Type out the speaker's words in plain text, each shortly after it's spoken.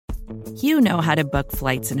You know how to book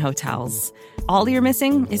flights and hotels. All you're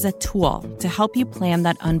missing is a tool to help you plan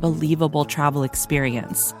that unbelievable travel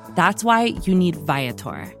experience. That's why you need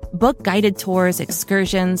Viator. Book guided tours,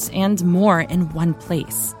 excursions, and more in one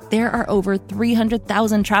place. There are over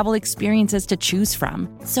 300,000 travel experiences to choose from,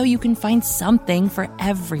 so you can find something for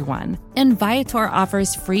everyone. And Viator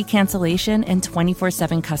offers free cancellation and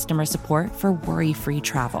 24/7 customer support for worry-free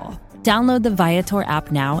travel. Download the Viator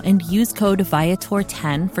app now and use code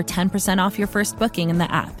Viator10 for 10% off your first booking in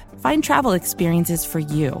the app. Find travel experiences for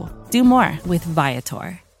you. Do more with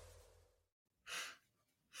Viator.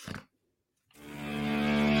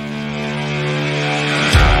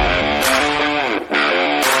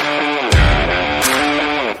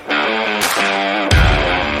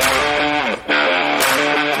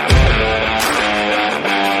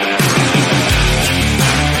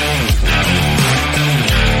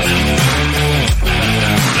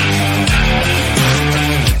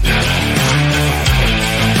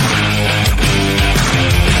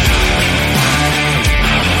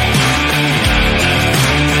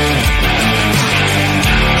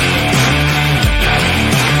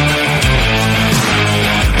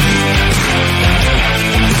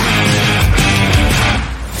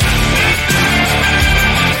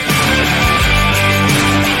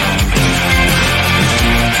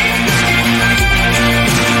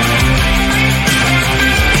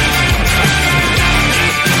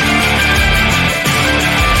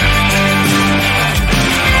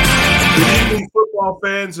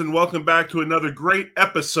 Fans, and welcome back to another great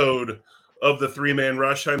episode of the Three-Man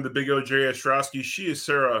Rush. I'm the Big O, Jerry Ostrowski. She is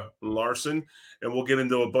Sarah Larson, and we'll get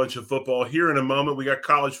into a bunch of football here in a moment. We got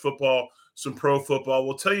college football, some pro football.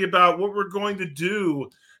 We'll tell you about what we're going to do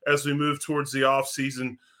as we move towards the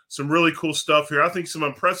offseason. Some really cool stuff here. I think some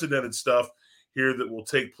unprecedented stuff here that will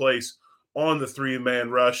take place on the Three-Man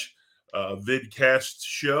Rush vidcast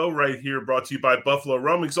show right here, brought to you by Buffalo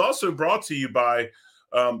Rumblings. Also brought to you by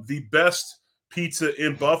the best pizza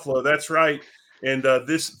in Buffalo. That's right. And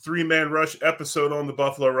this Three-Man Rush episode on the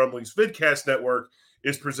Buffalo Rumblings Vidcast Network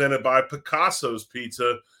is presented by Picasso's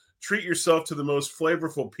Pizza. Treat yourself to the most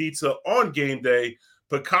flavorful pizza on game day.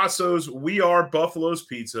 Picasso's, we are Buffalo's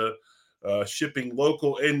Pizza. Shipping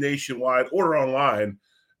local and nationwide. Order online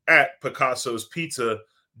at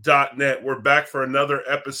picassospizza.net. We're back for another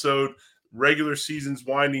episode. Regular season's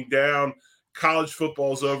winding down. College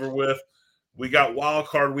football's over with. We got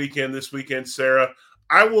Wildcard Weekend this weekend, Sarah.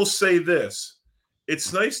 I will say this.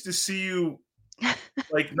 It's nice to see you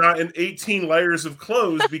like not in 18 layers of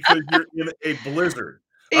clothes because you're in a blizzard.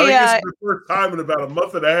 I think this is the first time in about a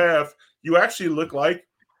month and a half you actually look like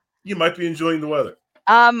you might be enjoying the weather.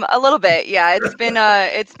 A little bit. Yeah. It's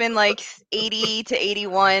been like 80 to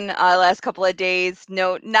 81 last couple of days.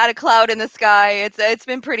 No, not a cloud in the sky. It's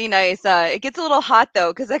been pretty nice. It gets a little hot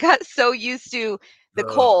though, because I got so used to the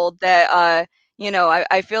cold that I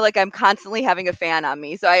feel like I'm constantly having a fan on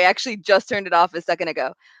me. So I actually just turned it off a second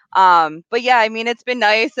ago. But yeah, I mean, it's been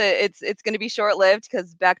nice. It's going to be short-lived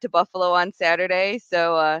because back to Buffalo on Saturday.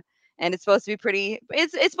 So and it's supposed to be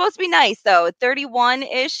it's supposed to be nice though,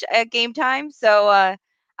 31-ish at game time. So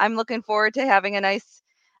I'm looking forward to having a nice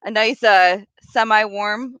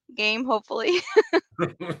semi-warm game, hopefully.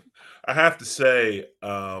 I have to say,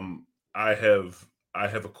 I have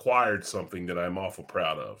acquired something that I'm awful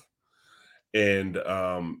proud of. And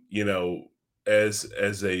as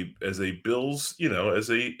a Bills, as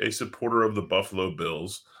a supporter of the Buffalo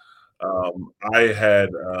Bills, I had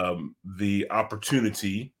the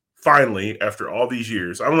opportunity finally, after all these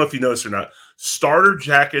years. I don't know if you noticed or not, starter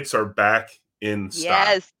jackets are back in stock.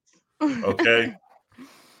 Yes. Okay.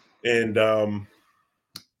 And I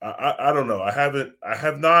don't know. I have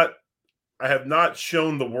not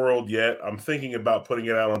shown the world yet. I'm thinking about putting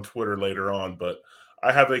it out on Twitter later on, but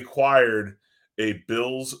I have acquired a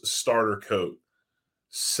Bills starter coat,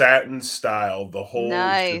 satin style, the whole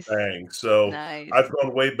shebang. So I've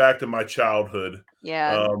gone way back to my childhood.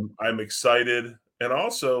 Yeah. I'm excited, and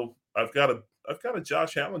also I've got a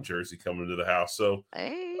Josh Allen jersey coming to the house. So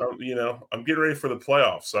I'm getting ready for the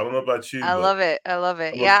playoffs. I don't know about you. I love it.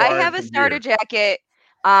 Yeah, I have a starter jacket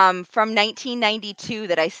from 1992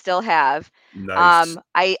 that I still have. Nice.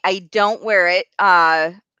 I don't wear it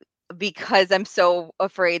because I'm so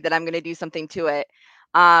afraid that I'm going to do something to it.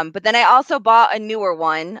 But then I also bought a newer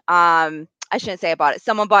one. I shouldn't say I bought it.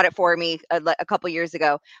 Someone bought it for me a couple years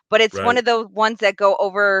ago. But it's one of those ones that go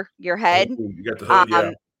over your head. Oh, you got the hood,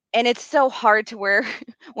 yeah. And it's so hard to wear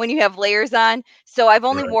when you have layers on. So I've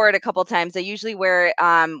only wore it a couple times. I usually wear it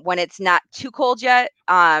when it's not too cold yet.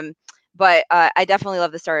 But I definitely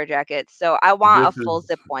love the starter jacket. So I want a full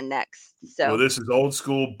zip one next. So this is old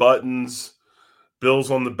school buttons,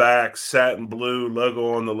 Bills on the back, satin blue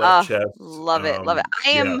logo on the left chest. Love it. Love it.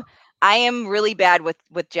 Yeah. I am really bad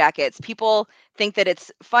with jackets. People think that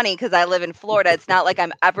it's funny because I live in Florida. It's not like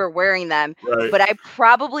I'm ever wearing them, Right. but I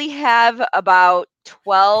probably have about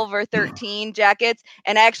 12 or 13 jackets.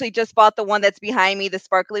 And I actually just bought the one that's behind me, the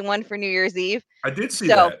sparkly one, for New Year's Eve. I did see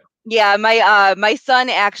So that. yeah, my son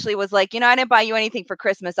actually was like, I didn't buy you anything for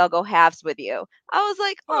Christmas. I'll go halves with you. I was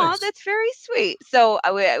like, oh, Nice. that's very sweet. So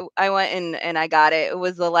I went and I got it. It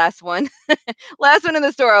was the last one, last one in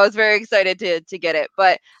the store. I was very excited to get it.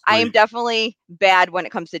 But I am Sweet. definitely bad when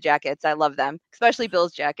it comes to jackets. I love them, especially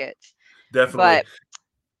Bill's jackets. Definitely. But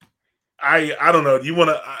I don't know. Do you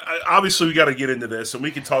want to? Obviously, we got to get into this, and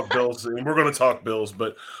we can talk Bills, and we're going to talk Bills.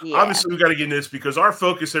 But yeah, obviously, we got to get into this because our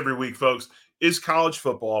focus every week, folks, is college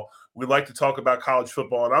football. We like to talk about college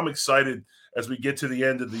football, and I'm excited as we get to the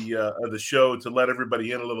end of the show to let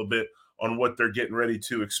everybody in a little bit on what they're getting ready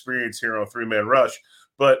to experience here on Three Man Rush.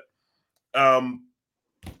 But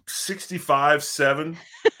 65-7,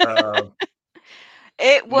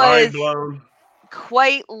 it was mind blown.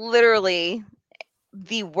 quite literally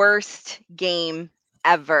the worst game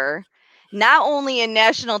ever, not only in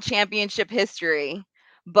national championship history,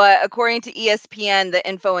 but according to ESPN, the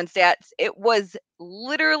info and stats, it was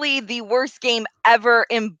literally the worst game ever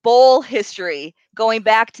in bowl history, going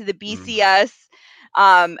back to the BCS.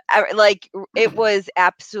 It was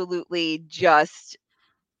absolutely just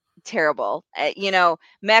terrible.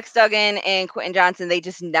 Max Duggan and Quentin Johnson, they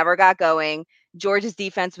just never got going. Georgia's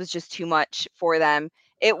defense was just too much for them.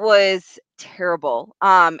 It was terrible.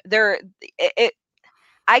 I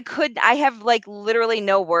have like literally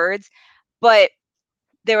no words, but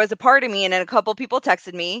there was a part of me, and then a couple people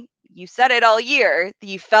texted me, you said it all year,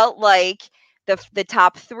 you felt like the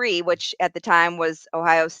top three, which at the time was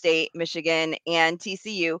Ohio State, Michigan, and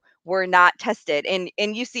TCU, were not tested. And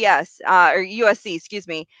UCS or USC, excuse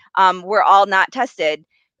me, were all not tested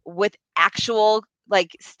with actual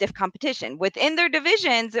like stiff competition within their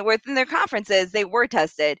divisions and within their conferences. They were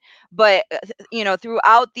tested, but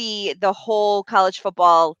throughout the whole college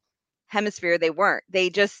football hemisphere, they weren't. They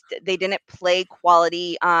didn't play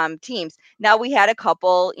quality teams. Now we had a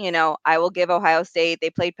couple, I will give Ohio State, they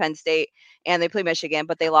played Penn State and they played Michigan,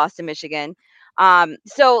 but they lost to Michigan.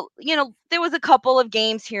 So there was a couple of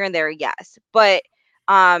games here and there, yes, but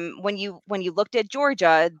when you looked at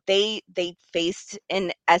Georgia, they faced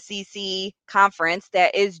an SEC conference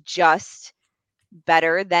that is just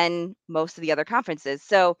better than most of the other conferences.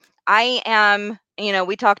 So I am,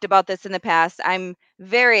 we talked about this in the past. I'm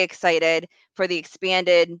very excited for the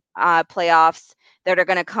expanded playoffs that are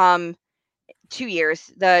going to come 2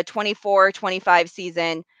 years, the 24-25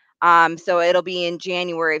 season. So it'll be in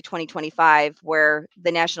January of 2025 where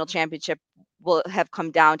the national championship will have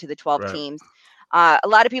come down to the 12 Right. teams. A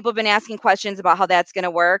lot of people have been asking questions about how that's going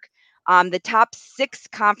to work. The top six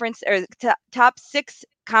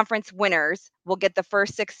conference winners will get the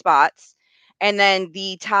first 6 spots, and then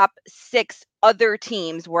the top 6 other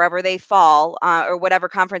teams, wherever they fall or whatever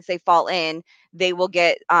conference they fall in, they will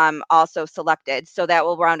get also selected. So that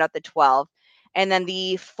will round out the 12. And then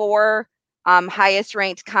the 4 highest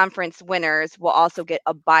ranked conference winners will also get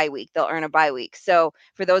a bye week. They'll earn a bye week. So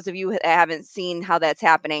for those of you that haven't seen how that's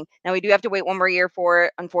happening, now we do have to wait one more year for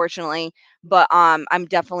it, unfortunately, but I'm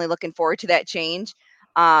definitely looking forward to that change.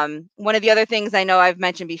 One of the other things I know I've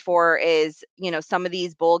mentioned before is, some of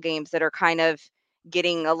these bowl games that are kind of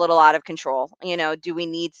getting a little out of control. Do we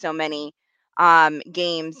need so many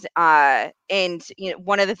games? And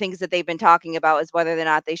one of the things that they've been talking about is whether or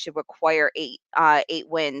not they should require 8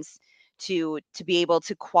 wins to be able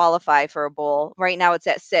to qualify for a bowl. Right now it's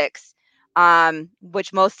at 6,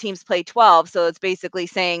 which most teams play 12. So it's basically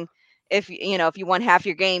saying if you won half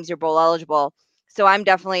your games, you're bowl eligible. So I'm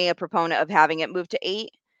definitely a proponent of having it move to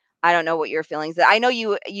 8. I don't know what your feelings are. I know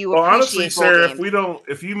you Well, honestly, appreciate bowl Sarah, games.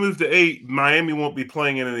 if you move to 8, Miami won't be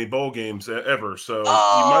playing in any bowl games ever. So you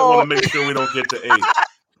might want Oh, to make sure we don't get to 8.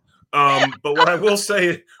 But what I will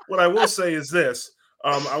say is this.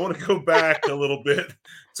 I want to go back a little bit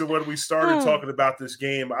to when we started talking about this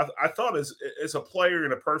game. I thought as a player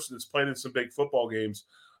and a person that's played in some big football games,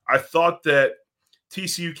 I thought that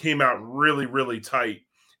TCU came out really, really tight.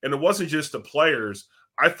 And it wasn't just the players.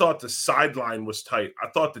 I thought the sideline was tight. I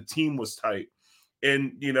thought the team was tight.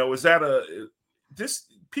 And, this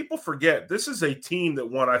people forget this is a team that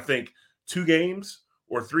won, I think, 2 games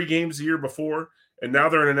or 3 games the year before, and now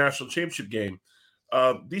they're in a national championship game.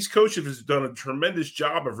 These coaches have done a tremendous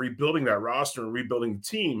job of rebuilding that roster and rebuilding the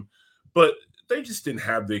team, but they just didn't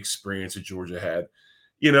have the experience that Georgia had.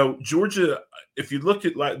 Georgia, if you look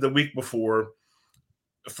at like the week before,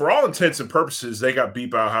 for all intents and purposes, they got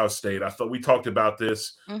beat by Ohio State. I thought we talked about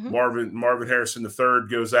this. Mm-hmm. Marvin Harrison III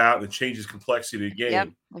goes out and it changes complexity of the game. Yep,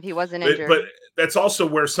 if he wasn't But, injured. but that's also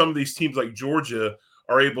where some of these teams like Georgia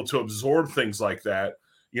are able to absorb things like that.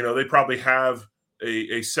 You know, they probably have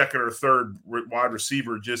a second or third wide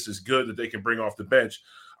receiver just as good that they can bring off the bench.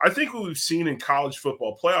 I think what we've seen in college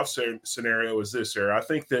football playoff scenario is this, Sarah. I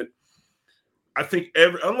think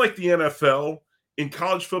unlike the NFL, in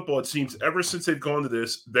college football, it seems ever since they've gone to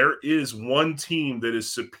this, there is one team that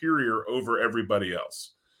is superior over everybody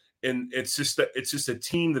else. And it's just a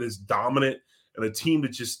team that is dominant and a team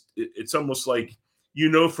that it's almost like,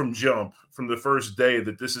 from jump, from the first day,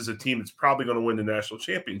 that this is a team that's probably going to win the national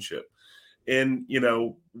championship. And,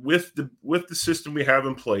 with the system we have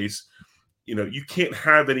in place, you can't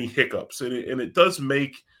have any hiccups. And it does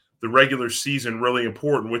make the regular season really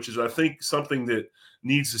important, which is, I think, something that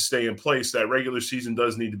needs to stay in place. That regular season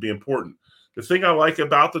does need to be important. The thing I like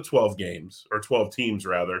about the 12 games, or 12 teams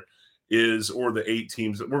rather, or the 8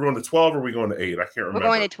 teams. We're going to 12 or are we going to 8? I can't remember. We're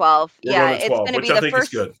going to 12. We're going to 12, it's going to be I the think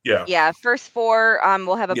first. Is good. Yeah. Yeah. First 4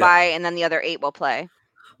 we'll have a bye, and then the other 8 will play.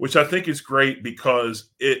 Which I think is great because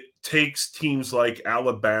it takes teams like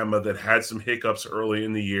Alabama that had some hiccups early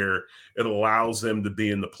in the year. It allows them to be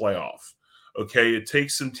in the playoff. Okay. It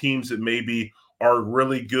takes some teams that maybe are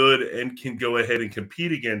really good and can go ahead and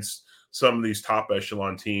compete against some of these top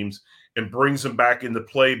echelon teams and brings them back into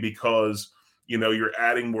play because, you're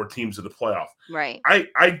adding more teams to the playoff. Right.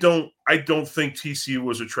 I don't think TCU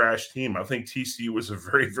was a trash team. I think TCU was a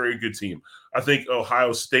very, very good team. I think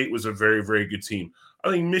Ohio State was a very, very good team. I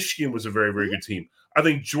think Michigan was a very, very good team. I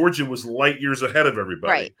think Georgia was light years ahead of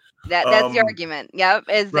everybody. Right. That's the argument. Yep.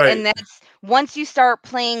 Right. And that's once you start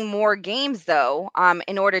playing more games, though,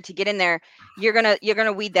 in order to get in there, you're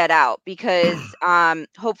gonna weed that out because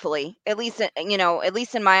hopefully, at least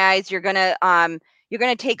in my eyes, you're gonna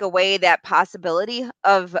take away that possibility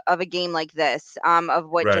of a game like this, of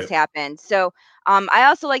what just happened. So I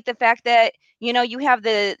also like the fact that you have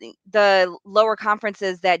the lower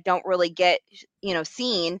conferences that don't really get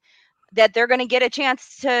seen, that they're going to get a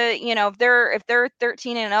chance to, if they're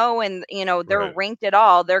 13-0 and they're ranked at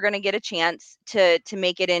all, they're going to get a chance to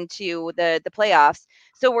make it into the playoffs.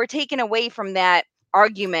 So we're taking away from that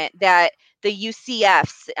argument that the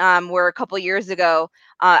UCFs were a couple years ago,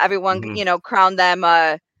 everyone crowned them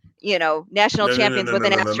national champions with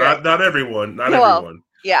an asterisk. Not everyone, everyone.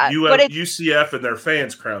 Yeah, but UCF and their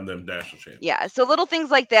fans crowned them national champions. Yeah, so little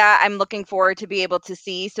things like that I'm looking forward to be able to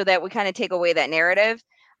see, so that we kind of take away that narrative.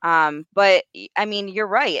 But I mean, you're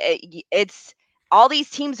right. It's all these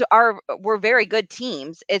teams were very good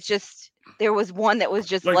teams. It's just there was one that was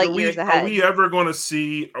just light years ahead. Are we ever going to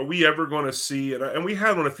see? And we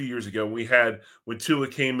had one a few years ago. We had when Tua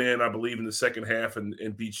came in, I believe, in the second half and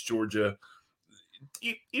beats Georgia.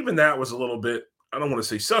 Even that was a little bit, I don't want to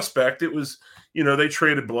say suspect. It was, they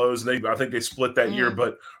traded blows and I think they split that year.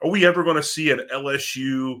 But are we ever going to see a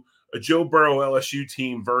Joe Burrow LSU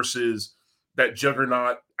team versus that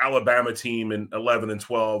juggernaut Alabama team in 11 and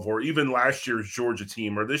 12, or even last year's Georgia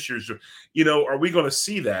team, or this year's, are we going to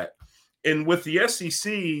see that? And with the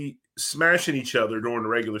SEC smashing each other during the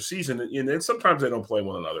regular season, and sometimes they don't play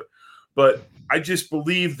one another, but I just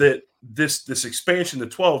believe that this expansion to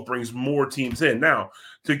 12 brings more teams in. Now,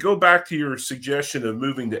 to go back to your suggestion of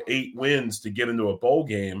moving to 8 wins to get into a bowl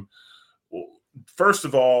game, well, first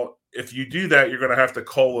of all, if you do that, you're going to have to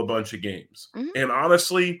cull a bunch of games. And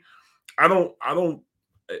honestly, I don't.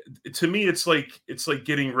 To me, it's like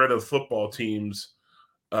getting rid of football teams,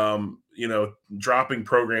 dropping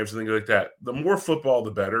programs and things like that. The more football,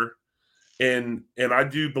 the better. And I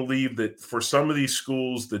do believe that for some of these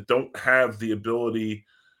schools that don't have the ability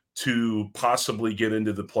to possibly get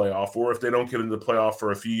into the playoff, or if they don't get into the playoff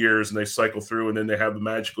for a few years and they cycle through and then they have a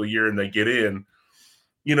magical year and they get in,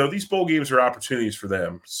 these bowl games are opportunities for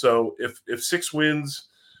them. So if 6 wins,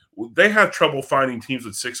 they have trouble finding teams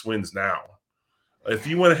with 6 wins now. If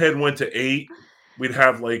you went ahead and went to 8, we'd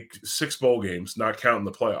have like 6 bowl games, not counting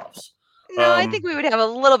the playoffs. No, I think we would have a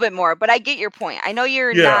little bit more, but I get your point. I know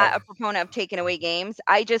you're not a proponent of taking away games.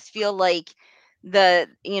 I just feel like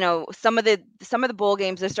some of the bowl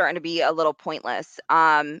games are starting to be a little pointless.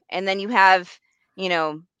 And then you have,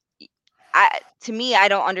 to me, I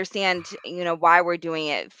don't understand, why we're doing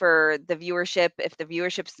it for the viewership. If the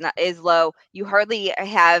viewership is low, you hardly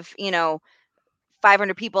have,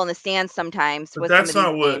 500 people in the stands sometimes. But that's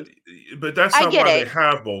not why they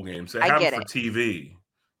have bowl games. They have it for TV,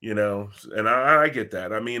 and I get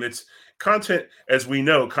that. I mean, it's content, as we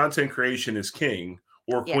know, content creation is king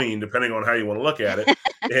or queen, depending on how you want to look at it.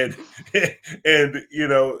 and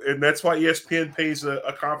that's why ESPN pays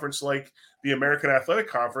a conference like the American Athletic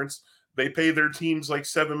Conference, they pay their teams like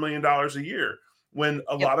 $7 million a year when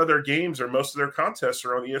a lot of their games or most of their contests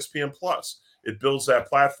are on ESPN Plus. It builds that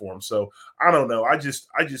platform. So I don't know. I just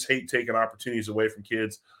hate taking opportunities away from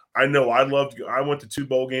kids. I know I went to 2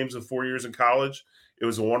 bowl games in 4 years in college. It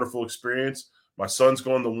was a wonderful experience. My son's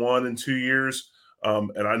going to 1 in 2 years.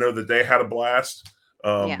 And I know that they had a blast.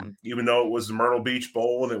 Even though it was the Myrtle Beach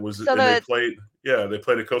Bowl and they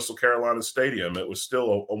played at Coastal Carolina Stadium. It was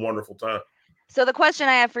still a wonderful time. So the question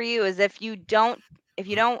I have for you is if you don't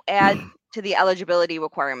add to the eligibility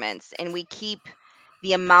requirements and we keep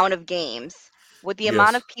the amount of games with the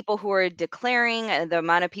amount of people who are declaring and the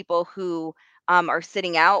amount of people who are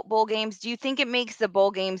sitting out bowl games, do you think it makes the bowl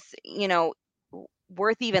games,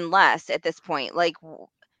 worth even less at this point? Like,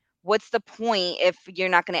 what's the point if you're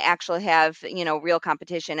not going to actually have, real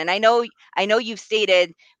competition? And I know you've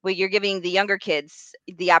stated where you're giving the younger kids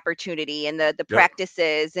the opportunity and the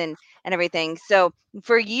practices and everything. So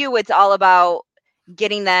for you, it's all about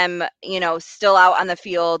getting them, still out on the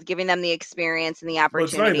field, giving them the experience and the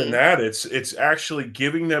opportunity. Well, it's not even that. It's actually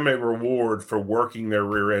giving them a reward for working their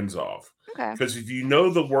rear ends off. Okay. Because if you know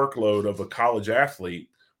the workload of a college athlete,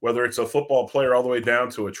 whether it's a football player all the way down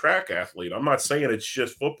to a track athlete, I'm not saying it's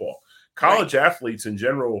just football. College athletes in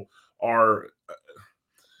general are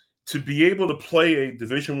to be able to play a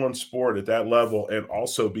Division I sport at that level and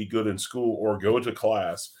also be good in school or go to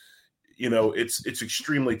class. It's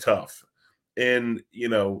extremely tough. And,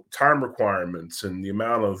 time requirements and the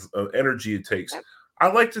amount of energy it takes.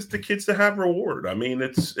 I like the kids to have reward. I mean,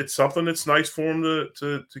 it's something that's nice for them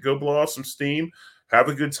to go blow off some steam, have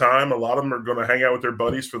a good time. A lot of them are going to hang out with their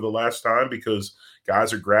buddies for the last time because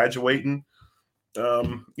guys are graduating.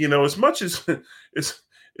 As much as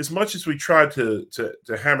we try to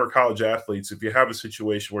hammer college athletes, if you have a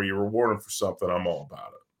situation where you reward them for something, I'm all about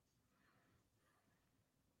it.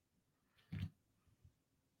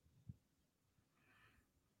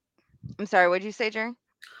 I'm sorry, what did you say, Jerry?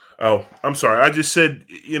 Oh, I'm sorry. I just said,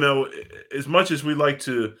 as much as we like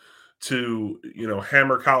to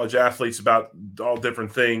hammer college athletes about all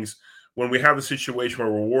different things, when we have a situation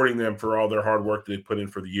where we're rewarding them for all their hard work they put in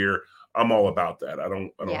for the year, I'm all about that. I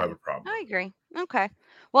don't have a problem. I agree. Okay.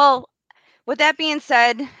 Well, with that being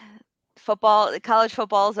said, college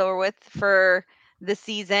football is over with for the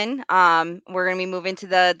season. We're going to be moving to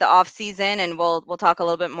the off season, and we'll talk a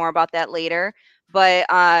little bit more about that later. But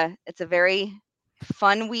it's a very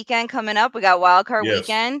fun weekend coming up. We got Wildcard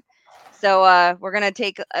Weekend. So we're going to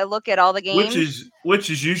take a look at all the games. Which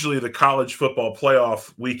is usually the college football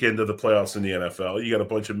playoff weekend of the playoffs in the NFL. You got a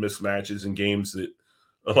bunch of mismatches and games that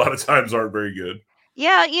a lot of times aren't very good.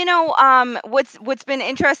 Yeah, what's been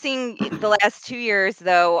interesting the last 2 years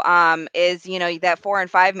though, is that 4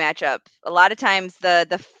 and 5 matchup. A lot of times the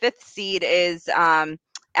 5th seed is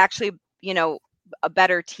actually a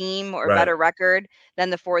better team or better record than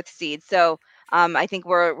the 4th seed. So I think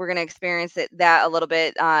we're going to experience that a little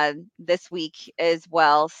bit this week as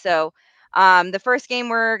well. So the first game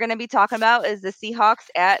we're going to be talking about is the Seahawks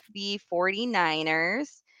at the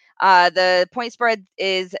 49ers. The point spread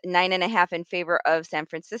is 9.5 in favor of San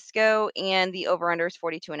Francisco, and the over/under is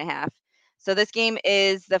 42.5. So this game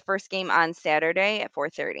is the first game on Saturday at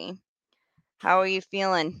 4:30. How are you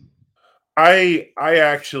feeling? I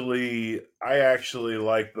actually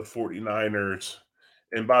like the 49ers.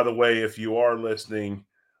 And by the way, if you are listening,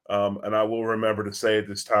 and I will remember to say it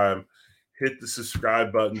this time, hit the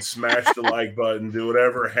subscribe button, smash the like button, do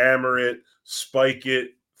whatever, hammer it, spike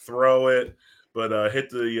it, throw it. But hit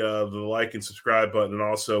the like and subscribe button. And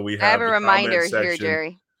also we have I have a reminder here,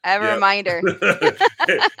 Jerry. I have a reminder.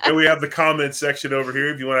 And we have the comment section over here.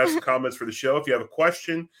 If you want to have some comments for the show, if you have a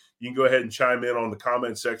question, you can go ahead and chime in on the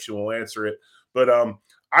comment section. We'll answer it. But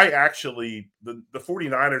I actually, the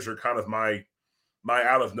 49ers are kind of my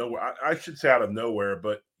out of nowhere. I should say out of nowhere,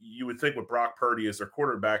 but you would think with Brock Purdy as their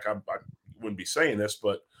quarterback, I wouldn't be saying this,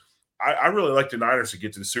 but I really like the Niners to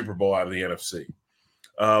get to the Super Bowl out of the NFC.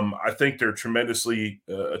 I think they're a tremendously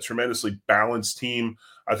balanced team.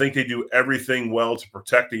 I think they do everything well to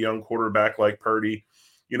protect a young quarterback like Purdy.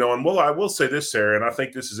 And I will say this, Sarah, and I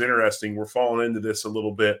think this is interesting. We're falling into this a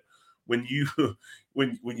little bit. When you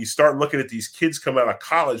start looking at these kids come out of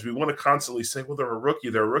college, we want to constantly say, well, they're a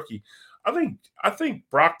rookie. I think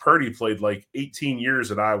Brock Purdy played like 18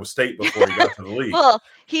 years at Iowa State before he got to the league. Well,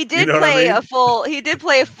 he did play a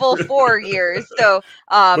full 4 years. So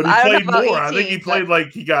but he I played don't know about more. 18, I think he played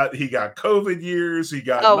like he got COVID years. He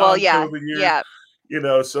got non-COVID years.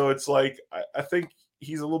 Yeah. So it's like I think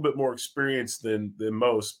he's a little bit more experienced than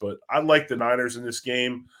most. But I like the Niners in this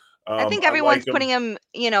game. I think I like everyone's him. putting him,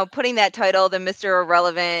 putting that title, the Mr.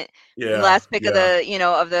 Irrelevant, Yeah, last pick of yeah,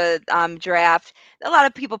 the draft. A lot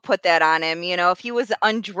of people put that on him. If he was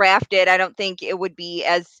undrafted, I don't think it would be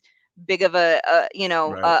as big of right.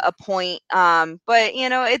 a point. But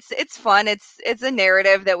it's fun. It's a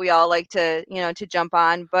narrative that we all like to jump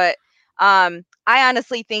on. But I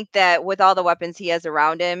honestly think that with all the weapons he has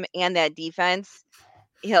around him and that defense,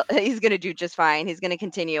 he's going to do just fine. He's going to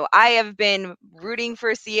continue. I have been rooting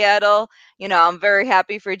for Seattle. I'm very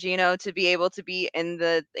happy for Gino to be able to be in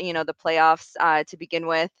the playoffs to begin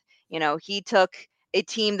with. He took a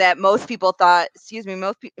team that most people thought,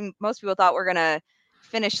 most people thought were going to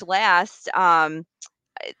finish last, and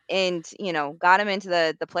got him into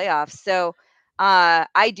the playoffs. So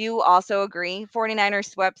I do also agree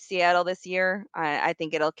 49ers swept Seattle this year. I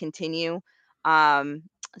think it'll continue. um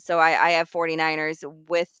so I have 49ers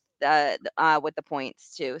with the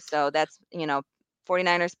points too. So that's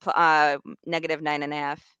 49ers negative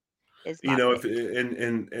 9.5 is my If pick.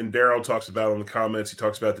 and Daryl talks about in the comments, he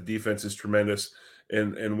talks about the defense is tremendous,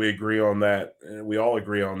 and we agree on that, and we all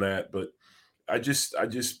agree on that. But I just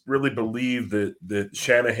really believe that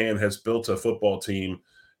Shanahan has built a football team,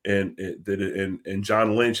 and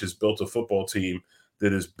John Lynch has built a football team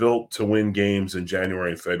that is built to win games in January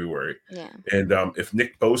and February. Yeah. And if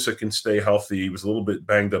Nick Bosa can stay healthy, he was a little bit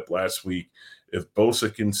banged up last week. If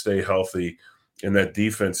Bosa can stay healthy, and that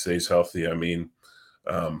defense stays healthy, I mean,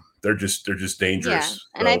 they're just Yeah, dangerous.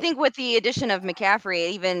 and I So think with the addition of McCaffrey,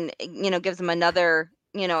 it even gives them another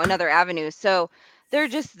avenue. So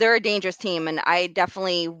they're a dangerous team, and I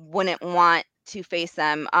definitely wouldn't want to face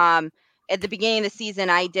them. At the beginning of the season,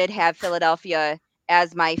 I did have Philadelphia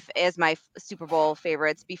as my Super Bowl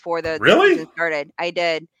favorites before the really, season started. I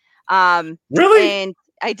did, um, really, and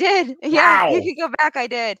I did. Yeah, you wow, can go back. I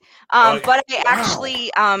did, like but wow.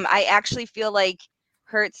 I actually feel like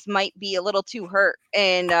Hurts might be a little too hurt,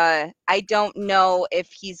 and I don't know if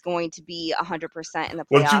he's going to be 100% in the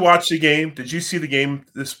Well, did you playoffs. watch the game? Did you see the game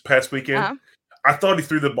this past weekend? Uh-huh. I thought he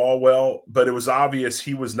threw the ball well, but it was obvious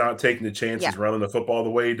he was not taking the Yeah, chances running the football the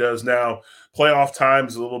way he does now. Playoff time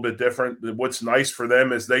is a little bit different. What's nice for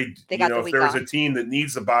them is they, they got the if week there's a off. team that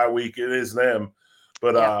needs a bye week, it is them.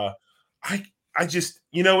 But Yep. I I just,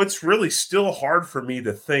 it's really still hard for me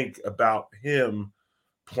to think about him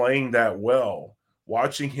playing that well.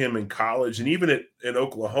 Watching him in college and even at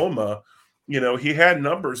Oklahoma, he had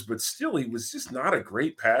numbers, but still he was just not a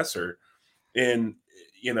great passer. And,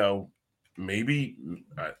 you know, maybe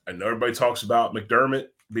I know everybody talks about McDermott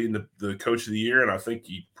being the coach of the year, and I think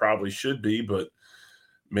he probably should be, but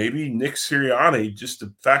maybe Nick Sirianni, just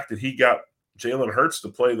the fact that he got Jalen Hurts to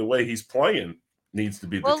play the way he's playing, needs to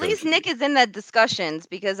be the Well, at coach least of the year. Nick is in the discussions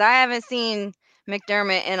because I haven't seen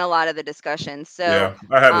McDermott in a lot of the discussions. So Yeah,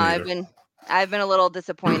 I haven't I've either. been I've been a little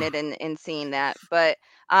disappointed in seeing that. But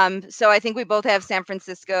so I think we both have San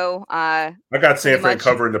Francisco I got pretty San Fran much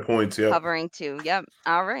covering the points. Yep. covering too. Yep.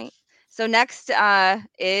 All right. So next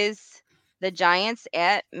is the Giants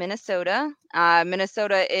at Minnesota.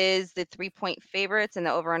 Minnesota is the 3-point favorites, and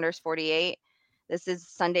the over/under is 48. This is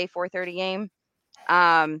Sunday 4:30 game.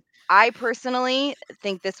 I personally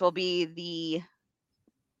think this will be the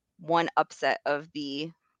one upset of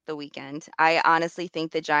the weekend. I honestly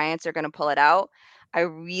think the Giants are going to pull it out. I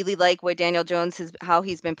really like what Daniel Jones how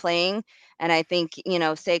he's been playing, and I think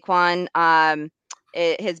Saquon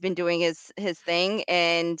it has been doing his thing,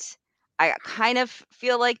 and I kind of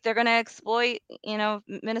feel like they're going to exploit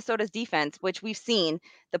Minnesota's defense, which we've seen.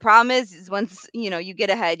 The problem is once you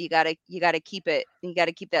get ahead, you gotta keep it. You got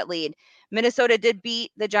to keep that lead. Minnesota did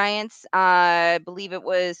beat the Giants. I believe it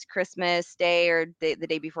was Christmas Day or the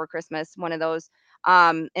day before Christmas, one of those.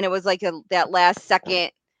 And it was like that last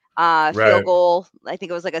second field Right. goal. I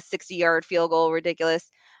think it was like a 60-yard field goal,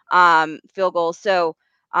 ridiculous field goal. So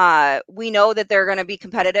we know that they're going to be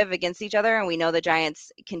competitive against each other, and we know the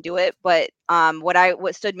Giants can do it. But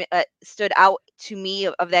what stood out to me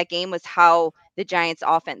of that game was how the Giants'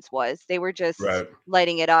 offense was. They were just Right.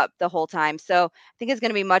 lighting it up the whole time. So I think it's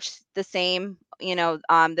going to be much the same,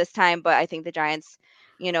 this time. But I think the Giants,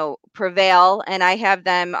 prevail, and I have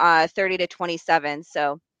them 30-27.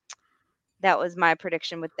 So that was my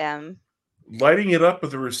prediction with them. Lighting it up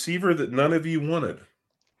with a receiver that none of you wanted.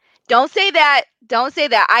 Don't say that. Don't say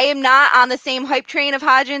that. I am not on the same hype train of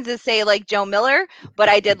Hodgins as say like Joe Miller, but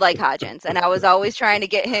I did like Hodgins, and I was always trying to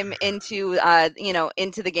get him into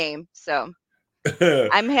the game. So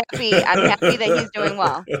I'm happy that he's doing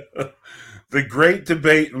well. The great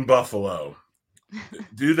debate in Buffalo.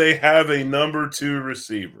 Do they have a number 2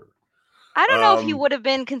 receiver? I don't know if he Um, would have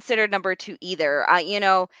been considered number two either. I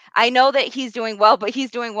know that he's doing well, but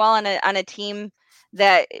he's doing well on a team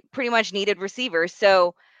that pretty much needed receivers.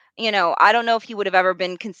 So, I don't know if he would have ever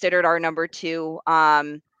been considered our number 2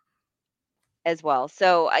 as well.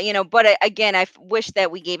 So, but again, wish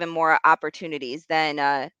that we gave him more opportunities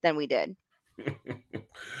than we did.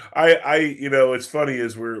 It's funny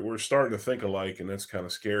is we're starting to think alike, and that's kind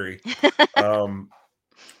of scary. Um,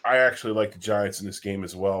 I actually like the Giants in this game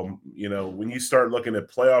as well. When you start looking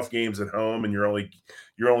at playoff games at home and you're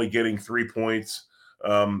only getting 3 points,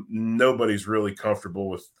 nobody's really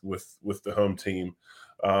comfortable with the home team.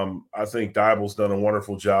 I think Dible's done a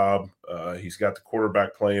wonderful job. He's got the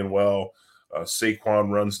quarterback playing well.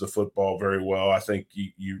 Saquon runs the football very well. I think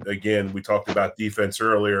you again, we talked about defense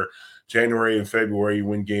earlier. January and February, you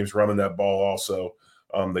win games running that ball also.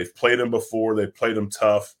 They've played them before. They've played them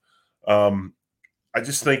tough. I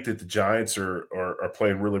just think that the Giants are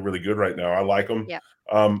playing really, really good right now. I like them. Yeah.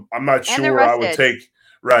 I'm not And they're sure I would rested. take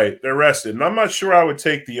 – right, they're rested. And I'm not sure I would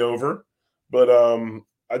take the over, but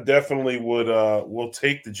I definitely will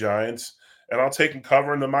take the Giants, and I'll take them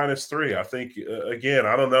covering the -3. I think, again,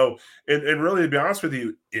 I don't know. And really, to be honest with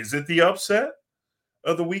you, is it the upset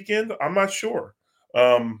of the weekend? I'm not sure.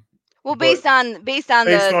 Well, But based on based on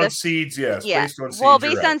the seeds, yes. yeah. Based on Well, seeds, you're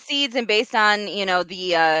based right. on seeds and based on,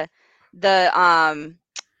 the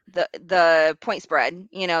the point spread,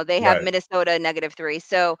 they have Right, Minnesota -3.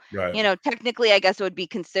 So, right. technically I guess it would be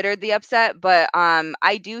considered the upset, but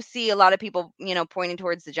I do see a lot of people, pointing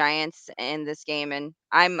towards the Giants in this game, and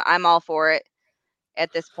I'm all for it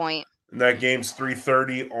at this point. And that game's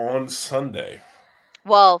 3:30 on Sunday.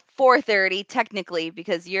 Well, 4:30 technically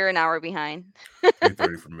because you're an hour behind.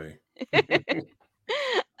 3:30 for me.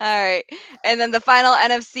 All right. And then the final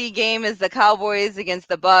NFC game is the Cowboys against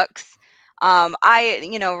the Bucks.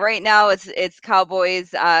 Right now it's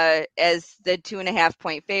Cowboys as the 2.5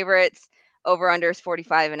 point favorites. Over under is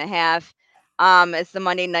 45.5. It's the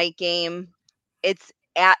Monday night game. It's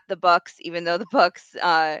at the Bucks, even though the Bucks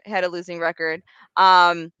had a losing record.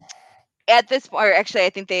 At this point, or actually, I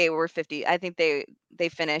think they were 50. I think they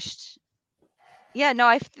finished. Yeah,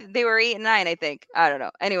 no, they were 8-9. I think. I don't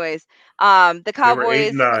know. Anyways, the They were 8 Cowboys.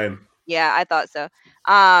 and 9. Yeah, I thought so.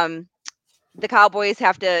 Um, the Cowboys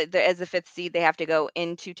have to, as the 5th seed, they have to go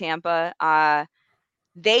into Tampa.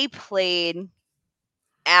 They played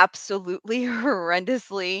absolutely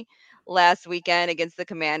horrendously last weekend against the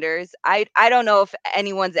Commanders. I don't know if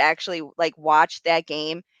anyone's actually like watched that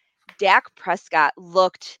game. Dak Prescott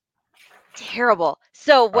looked terrible.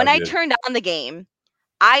 So I when I did. turned on the game,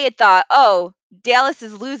 I had thought, oh, Dallas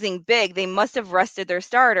is losing big. They must have rested their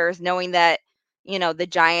starters, knowing that, the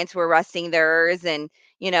Giants were resting theirs and,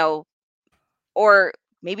 or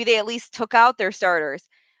maybe they at least took out their starters.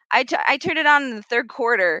 I turned it on in the 3rd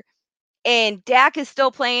quarter, and Dak is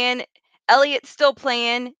still playing, Elliott's still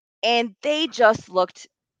playing, and they just looked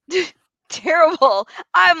terrible.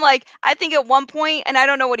 I'm like, I think at one point, and I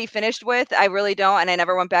don't know what he finished with. I really don't, and I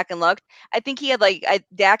never went back and looked. I think he had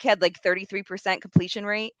Dak had 33% completion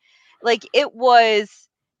rate. Like it was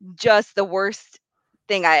just the worst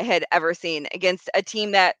thing I had ever seen against a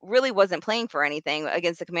team that really wasn't playing for anything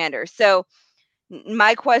against the Commanders. So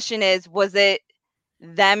my question is, was it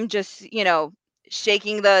them just,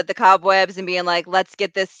 shaking the cobwebs and being like, let's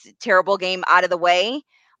get this terrible game out of the way?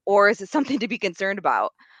 Or is it something to be concerned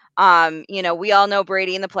about? We all know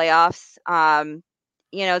Brady in the playoffs.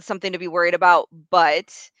 It's something to be worried about,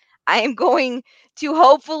 but I am going to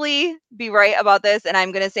hopefully be right about this. And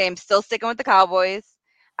I'm going to say I'm still sticking with the Cowboys.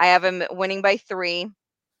 I have them winning by 3,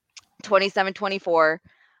 27-24.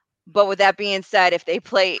 But with that being said, if they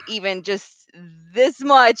play even just this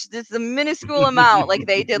much, just a minuscule amount like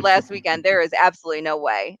they did last weekend, there is absolutely no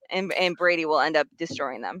way. And Brady will end up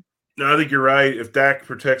destroying them. No, I think you're right. If Dak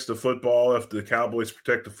protects the football, if the Cowboys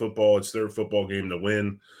protect the football, it's their football game to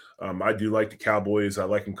win. I do like the Cowboys. I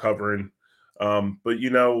like them covering. But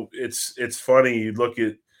it's funny. You look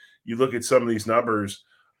at some of these numbers.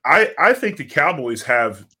 I think the Cowboys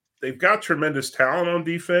they've got tremendous talent on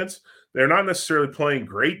defense. They're not necessarily playing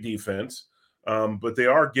great defense, but they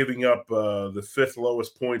are giving up the 5th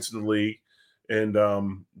lowest points in the league, and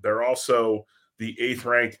they're also the 8th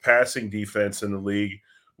ranked passing defense in the league.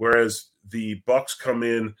 Whereas the Bucks come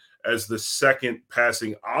in as the 2nd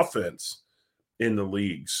passing offense in the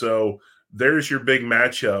league. So there's your big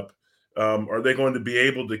matchup. Are they going to be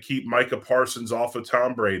able to keep Micah Parsons off of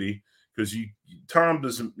Tom Brady? Because Tom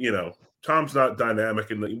doesn't, Tom's not dynamic,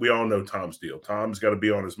 and we all know Tom's deal. Tom's got to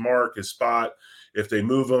be on his mark, his spot. If they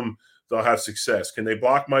move him, they'll have success. Can they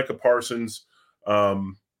block Micah Parsons?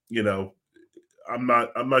 I'm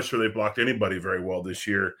not sure they've blocked anybody very well this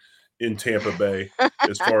year in Tampa Bay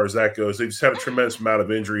as far as that goes. They've just had a tremendous amount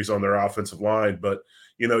of injuries on their offensive line, but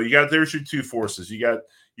there's your two forces. You got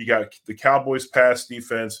the Cowboys pass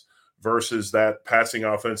defense versus that passing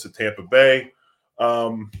offense at Tampa Bay.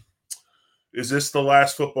 Is this the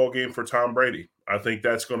last football game for Tom Brady? I think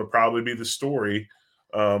that's going to probably be the story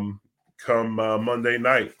come Monday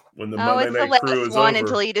night when the Monday it's night the crew last is one over.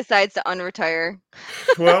 until he decides to unretire.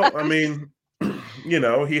 Well, I mean,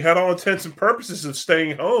 he had all intents and purposes of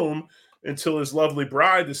staying home until his lovely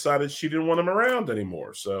bride decided she didn't want him around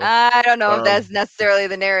anymore. So I don't know if that's necessarily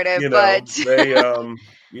the narrative, but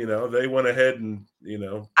they went ahead and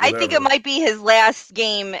I think it whatever. might be his last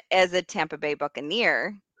game as a Tampa Bay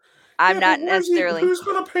Buccaneer. I'm not necessarily. Who's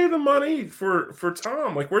going to pay the money for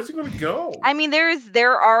Tom? Like, where's he going to go? I mean,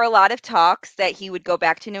 there are a lot of talks that he would go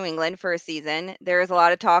back to New England for a season. There's a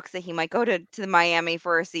lot of talks that he might go to Miami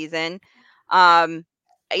for a season. I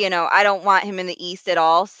don't want him in the East at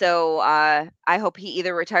all. So I hope he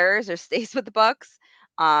either retires or stays with the Bucks.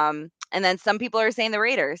 And then some people are saying the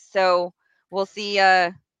Raiders. So we'll see.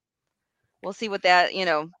 We'll see what that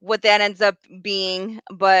ends up being.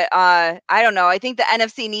 But I don't know. I think the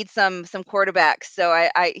NFC needs some quarterbacks. So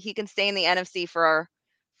he can stay in the NFC for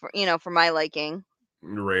my liking.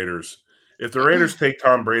 The Raiders. If the Raiders take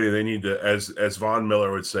Tom Brady, they need to, as Von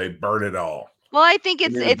Miller would say, burn it all. Well, I think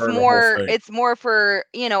it's more for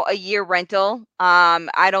a year rental.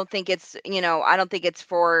 I don't think it's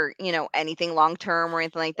for anything long term or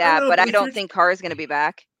anything like that. But I don't think Carr is going to be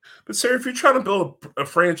back. But Sarah, if you're trying to build a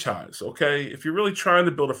franchise, okay, if you're really trying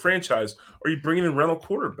to build a franchise, are you bringing in rental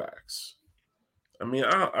quarterbacks? I mean,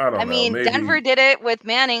 I don't know. I mean, maybe Denver did it with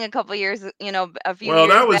Manning a couple years, a few years back.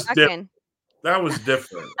 That was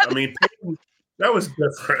different. I mean, that was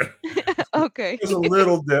different. Okay. It was a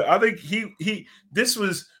little bit. I think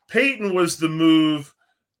Peyton was the move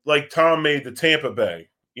like Tom made to Tampa Bay.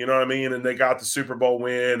 You know what I mean? And they got the Super Bowl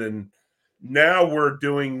win. And now we're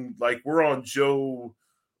on Joe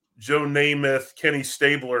Namath, Kenny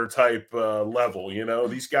Stabler type level.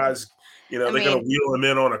 These guys, they're going to wheel him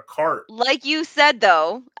in on a cart. Like you said,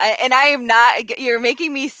 though, I am not. You're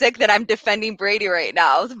making me sick that I'm defending Brady right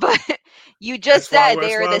now. But you just said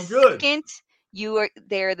they're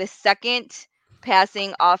the second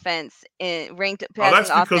passing offense ranked passing offense.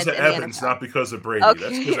 That's because of Evans, not because of Brady. Okay.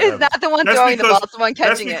 It's not the one throwing the ball; it's the one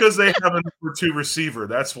catching it. That's because they have a number 2 receiver.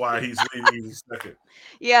 That's why he's leading second.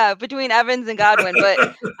 Yeah, between Evans and Godwin.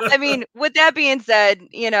 But I mean, with that being said,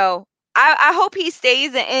 I hope he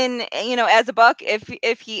stays in, as a Buck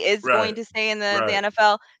if he is going to stay in the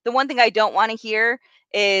NFL. The one thing I don't want to hear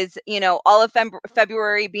is, all of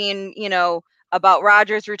February being, about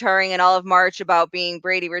Rodgers retiring and all of March about being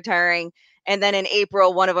Brady retiring. And then in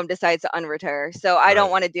April, one of them decides to unretire. So I don't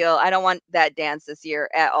want that dance this year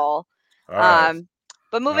at all.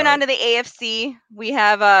 But moving on to the AFC, we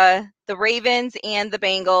have the Ravens and the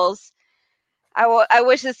Bengals. I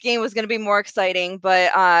wish this game was going to be more exciting,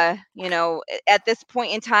 but at this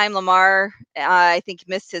point in time, Lamar, I think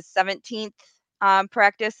missed his 17th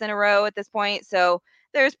practice in a row at this point. So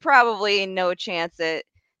there's probably no chance that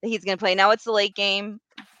he's going to play. Now it's a late game.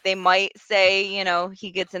 They might say,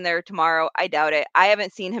 he gets in there tomorrow. I doubt it. I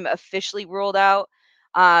haven't seen him officially ruled out.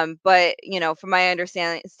 But from my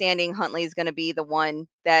understanding, Huntley is going to be the one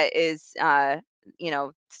that is,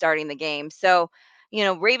 starting the game. So,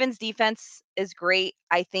 Ravens defense is great.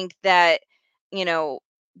 I think that,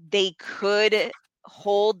 they could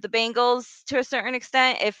hold the Bengals to a certain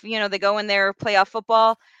extent if, they go in there playoff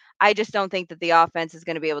football. I just don't think that the offense is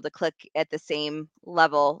going to be able to click at the same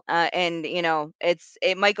level. And,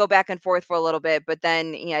 it might go back and forth for a little bit, but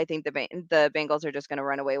then, I think the Bengals are just going to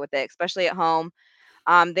run away with it, especially at home.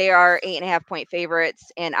 They are 8.5-point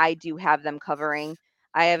favorites, and I do have them covering.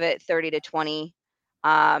 I have it 30-20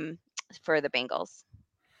 for the Bengals.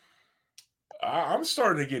 I'm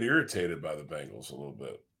starting to get irritated by the Bengals a little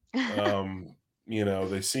bit.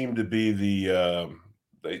 They seem to be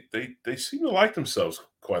they seem to like themselves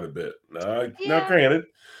quite a bit. Now, granted,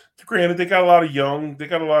 they got a lot of young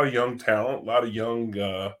talent, a lot of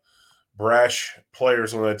young, brash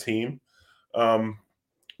players on that team.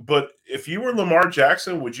 But if you were Lamar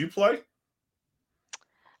Jackson, would you play?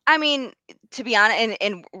 I mean, to be honest,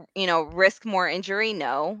 and risk more injury,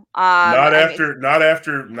 no. Not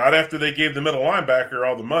after they gave the middle linebacker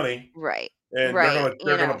all the money, right? And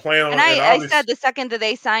they're gonna plan on. And I said the second that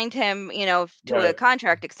they signed him, to a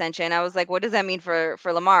contract extension, I was like, what does that mean for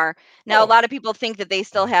Lamar? Now, a lot of people think that they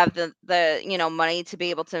still have the money to be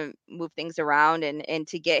able to move things around and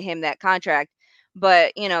to get him that contract,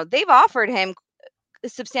 but they've offered him a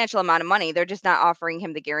substantial amount of money. They're just not offering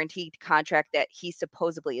him the guaranteed contract that he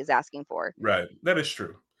supposedly is asking for. Right, that is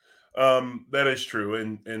true. That is true,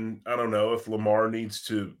 and I don't know if Lamar needs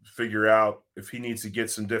to figure out if he needs to get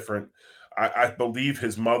some different. I believe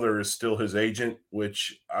his mother is still his agent,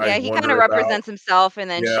 which I Yeah, he kind wonder of about. represents himself, and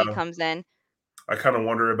then Yeah, she comes in. I kind of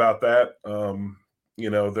wonder about that.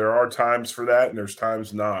 There are times for that, and there's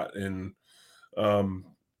times not, and um,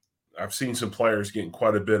 I've seen some players getting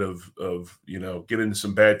quite a bit of get into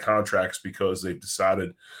some bad contracts because they've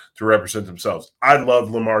decided to represent themselves. I love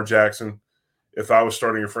Lamar Jackson. If I was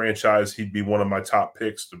starting a franchise, he'd be one of my top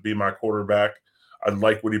picks to be my quarterback. I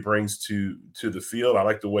like what he brings to the field. I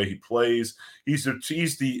like the way he plays. He's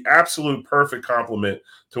the absolute perfect complement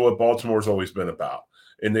to what Baltimore's always been about,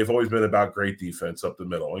 and they've always been about great defense up the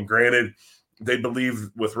middle. And granted, they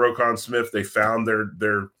believe with Roquan Smith, they found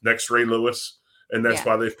their next Ray Lewis, and that's Yeah.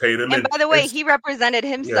 why they've paid him. And And by the way, it's he represented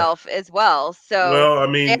yeah. himself as well. So Well, I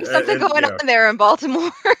mean, there's something and going yeah. on there in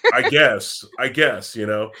Baltimore. I guess,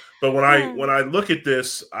 but when I look at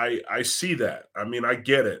this, I see that. I mean, I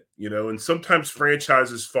get it, and sometimes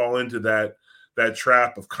franchises fall into that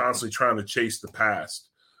trap of constantly trying to chase the past.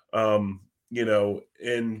 And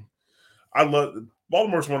I love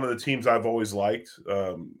Baltimore's one of the teams I've always liked.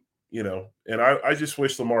 And I just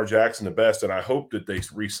wish Lamar Jackson the best, and I hope that they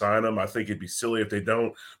re-sign him. I think it'd be silly if they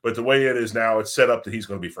don't, but the way it is now, it's set up that he's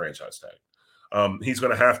going to be franchise tag. He's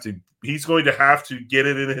going to have to get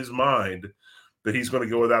it in his mind that he's going to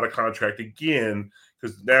go without a contract again,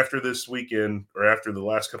 because after this weekend or after the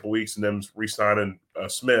last couple of weeks and them re-signing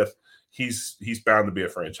Smith, he's bound to be a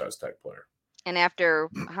franchise tag player. And after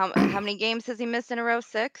how many games has he missed in a row?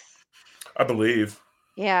 6? I believe.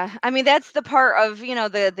 Yeah. I mean, that's the part of,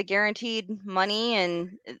 the guaranteed money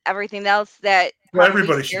and everything else that Well, probably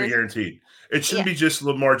everybody should be scares. guaranteed. It shouldn't Yeah. be just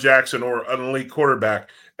Lamar Jackson or an elite quarterback.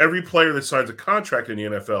 Every player that signs a contract in the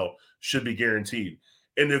NFL should be guaranteed.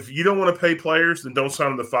 And if you don't want to pay players, then don't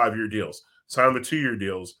sign them to 5-year deals. Sign them to 2-year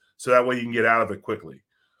deals, so that way you can get out of it quickly.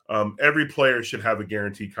 Every player should have a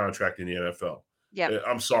guaranteed contract in the NFL. Yeah.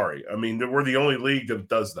 I'm sorry. I mean, we're the only league that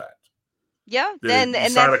does that. Yeah. That you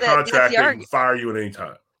And sign a that's the contract, they can argument. fire you at any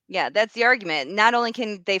time. Yeah, that's the argument. Not only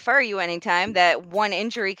can they fire you anytime, that one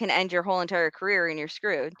injury can end your whole entire career and you're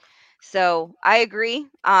screwed. So I agree.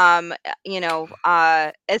 As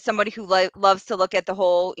somebody who loves to look at the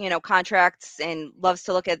whole, contracts and loves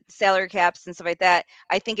to look at salary caps and stuff like that,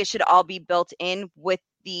 I think it should all be built in with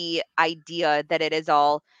the idea that it is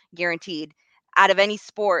all guaranteed. Out of any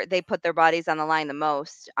sport, they put their bodies on the line the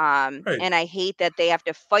most. Right. And I hate that they have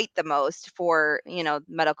to fight the most for,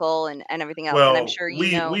 medical and everything else. And I'm Well, sure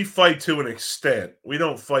we fight to an extent. We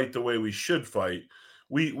don't fight the way we should fight.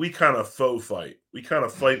 We kind of faux fight. We kind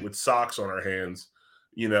of fight with socks on our hands.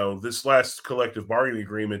 This last collective bargaining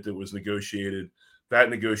agreement that was negotiated, that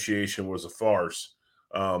negotiation was a farce.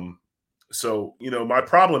 My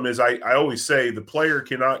problem is I always say the player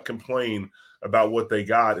cannot complain about what they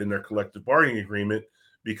got in their collective bargaining agreement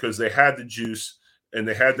because they had the juice and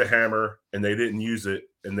they had the hammer and they didn't use it,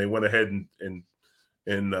 and they went ahead and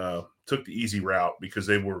took the easy route because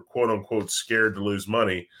they were quote unquote scared to lose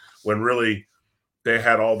money when really they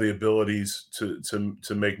had all the abilities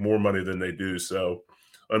to make more money than they do. So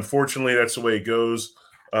unfortunately, that's the way it goes.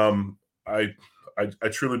 I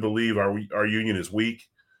truly believe our union is weak.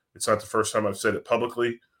 It's not the first time I've said it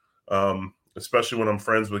publicly, especially when I'm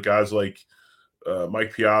friends with guys like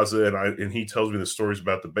Mike Piazza and he tells me the stories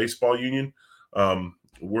about the baseball union.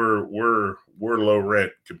 We're low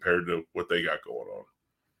rent compared to what they got going on.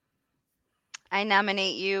 I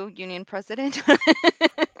nominate you union president.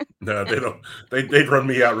 No, they don't. They'd run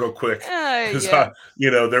me out real quick because Yeah.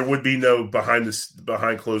 there would be no behind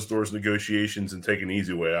closed doors negotiations and taking an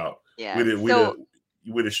easy way out. Yeah. We'd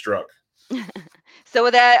have struck. So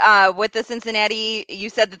with that, with the Cincinnati, you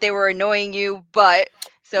said that they were annoying you, but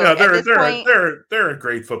so Yeah, at this point, they're a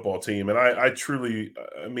great football team, and I truly,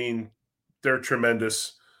 I mean, they're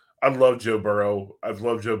tremendous. I love Joe Burrow. I've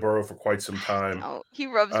loved Joe Burrow for quite some time. oh, he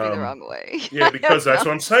rubs me the wrong way. Yeah, because that's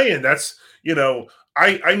what I'm saying. That's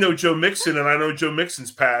I know Joe Mixon, and I know Joe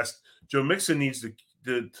Mixon's past. Joe Mixon needs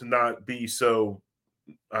to not be so,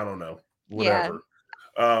 I don't know, whatever.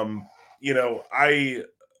 Yeah.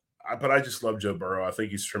 But I just love Joe Burrow. I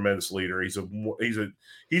think he's a tremendous leader. He's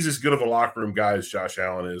as good of a locker room guy as Josh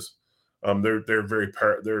Allen is. They're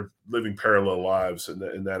they're living parallel lives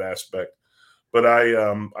in that aspect. But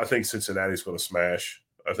I think Cincinnati's going to smash.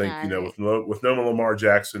 I think All with no Lamar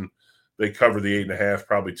Jackson, they cover the 8.5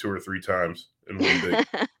 probably 2 or 3 times and win big.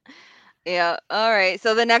 Yeah. All right.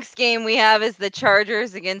 So the next game we have is the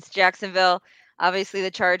Chargers against Jacksonville. Obviously,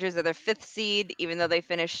 the Chargers are their 5th seed, even though they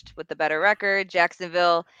finished with the better record.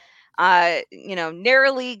 Jacksonville,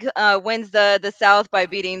 narrowly wins the South by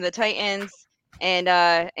beating the Titans.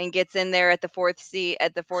 and gets in there at the fourth seed.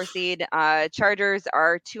 Chargers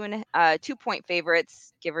are 2 point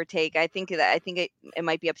favorites, give or take. I think it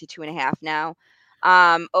might be up to 2.5 now.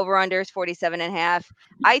 Over under is 47.5.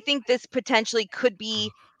 I think this potentially could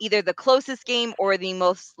be either the closest game or the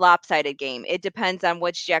most lopsided game. It depends on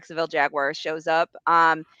which Jacksonville Jaguar shows up.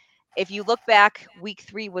 If you look back, week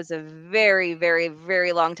 3 was a very, very,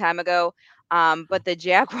 very long time ago. But the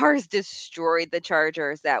Jaguars destroyed the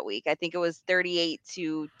Chargers that week. I think it was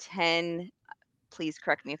 38-10. Please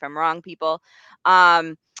correct me if I'm wrong, people.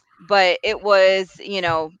 But it was,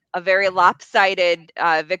 a very lopsided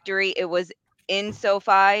victory. It was in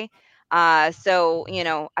SoFi. So,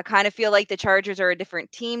 I kind of feel like the Chargers are a different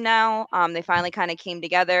team now. They finally kind of came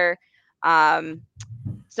together.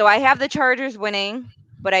 So I have the Chargers winning,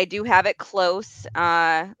 but I do have it close.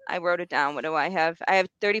 I wrote it down. What do I have? I have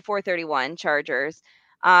 34-31 Chargers.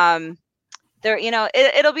 It'll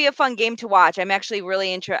be a fun game to watch. I'm actually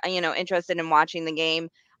really interested in watching the game.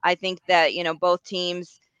 I think that, both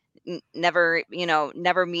teams never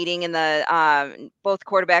meeting in the both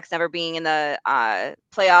quarterbacks never being in the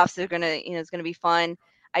playoffs are gonna it's gonna be fun.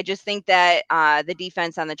 I just think that the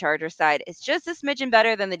defense on the Chargers side is just a smidgen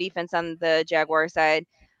better than the defense on the Jaguar side.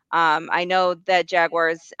 I know that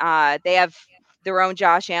Jaguars they have their own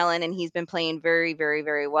Josh Allen, and he's been playing very, very,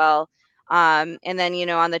 very well. And then,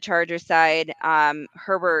 on the Chargers side,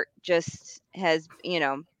 Herbert just has,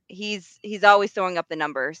 he's always throwing up the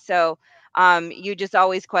numbers. So you just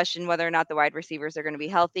always question whether or not the wide receivers are going to be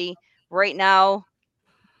healthy. Right now,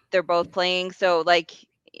 they're both playing. So, I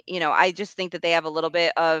just think that they have a little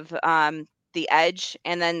bit of the edge.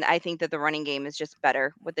 And then I think that the running game is just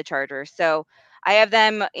better with the Chargers. So I have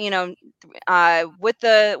them, with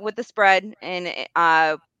the spread and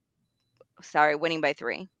winning by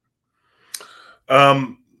 3.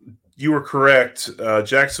 You were correct.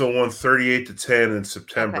 Jacksonville won 38-10 in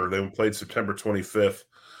September. Okay. They played September 25th.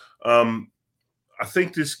 I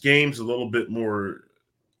think this game's a little bit more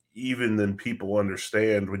even than people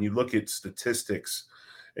understand. When you look at statistics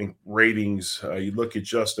and ratings, you look at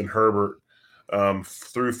Justin Herbert,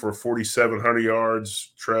 threw for 4,700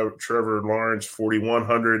 yards, Trevor Lawrence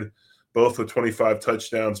 4,100, both with 25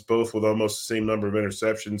 touchdowns, both with almost the same number of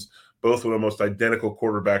interceptions, both with almost identical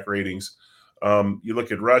quarterback ratings. You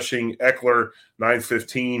look at rushing, Eckler,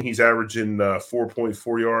 915. He's averaging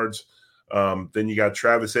 4.4 yards. Then you got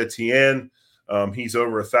Travis Etienne. He's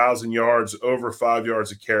over 1,000 yards, over 5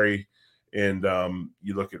 yards a carry. And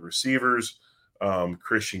you look at receivers,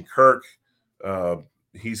 Christian Kirk.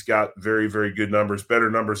 He's got very, very good numbers,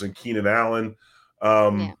 better numbers than Keenan Allen.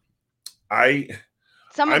 Some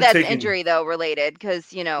of that's injury though related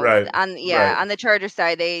because on the Charger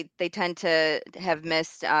side they tend to have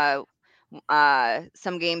missed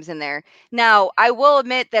some games in there. Now I will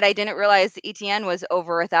admit that I didn't realize Etienne was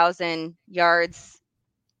over 1,000 yards,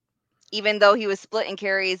 even though he was splitting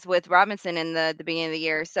carries with Robinson in the beginning of the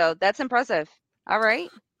year. So that's impressive. All right,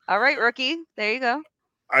 rookie. There you go.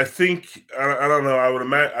 I think I don't know. I would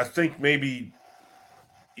imagine. I think maybe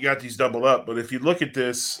you got these doubled up, but if you look at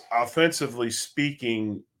this offensively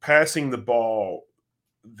speaking, passing the ball,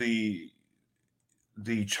 the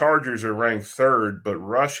Chargers are ranked 3rd, but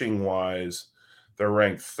rushing wise, they're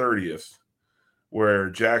ranked 30th, where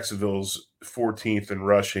Jacksonville's 14th in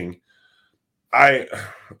rushing. I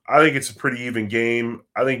think it's a pretty even game.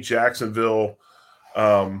 I think Jacksonville.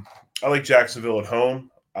 I like Jacksonville at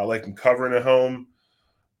home. I like them covering at home.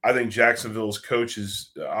 I think Jacksonville's coach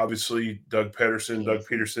is obviously Doug Peterson. Doug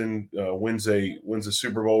Peterson wins a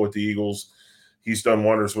Super Bowl with the Eagles. He's done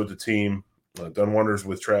wonders with the team. Done wonders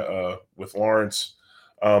with Lawrence.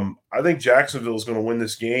 I think Jacksonville is going to win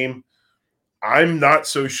this game. I'm not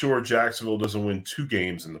so sure Jacksonville doesn't win 2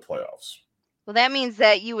 games in the playoffs. Well, that means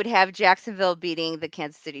that you would have Jacksonville beating the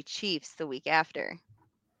Kansas City Chiefs the week after.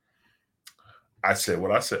 I said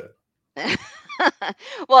what I said.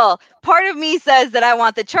 Well, part of me says that I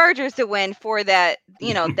want the Chargers to win for that,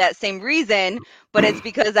 that same reason, but it's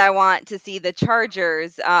because I want to see the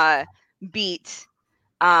Chargers beat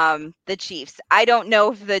the Chiefs. I don't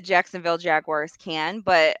know if the Jacksonville Jaguars can,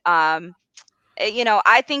 but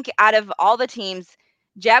I think out of all the teams,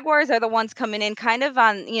 Jaguars are the ones coming in kind of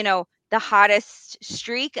on, the hottest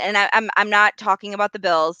streak, and I'm not talking about the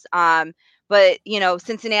Bills. But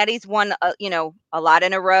Cincinnati's won a lot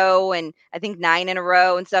in a row, and I think 9 in a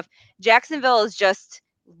row and stuff. Jacksonville has just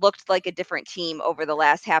looked like a different team over the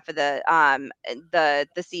last half of the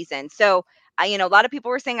season. So a lot of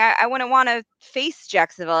people were saying I wouldn't want to face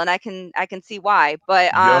Jacksonville, and I can see why.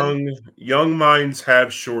 But young minds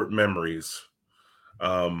have short memories.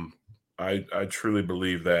 I I truly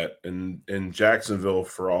believe that. And Jacksonville,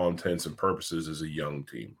 for all intents and purposes, is a young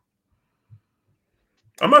team.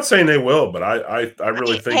 I'm not saying they will, but I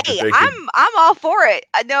really think that Hey, they could. I'm all for it.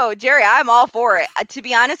 No, Jerry, I'm all for it. To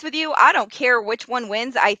be honest with you, I don't care which one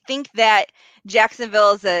wins. I think that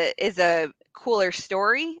Jacksonville is a cooler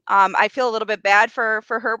story. I feel a little bit bad for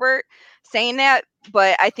Herbert saying that,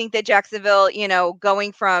 but I think that Jacksonville,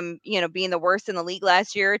 going from being the worst in the league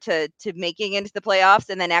last year to making it into the playoffs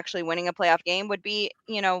and then actually winning a playoff game would be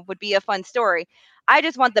a fun story. I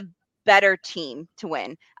just want the better team to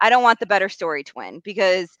win. I don't want the better story to win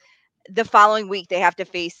because the following week they have to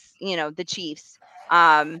face the Chiefs.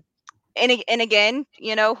 And again,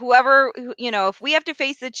 if we have to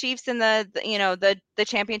face the Chiefs in the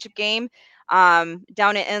championship game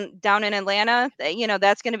down in Atlanta,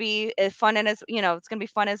 that's going to be fun, and it's going to be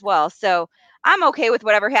fun as well. So I'm okay with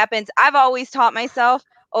whatever happens. I've always taught myself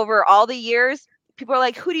over all the years. People are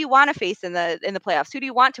like, who do you want to face in the playoffs? Who do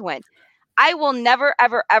you want to win? I will never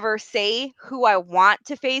ever ever say who I want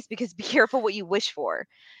to face, because be careful what you wish for.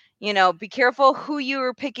 Be careful who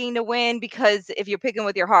you're picking to win, because if you're picking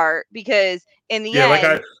with your heart, because in the Yeah,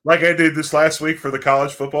 end, like I did this last week for the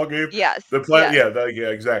college football game. yes, The play, yes. yeah,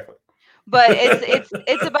 exactly. But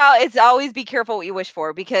it's always be careful what you wish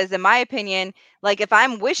for, because in my opinion, like if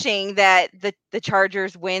I'm wishing that the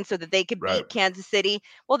Chargers win so that they could Right. beat Kansas City,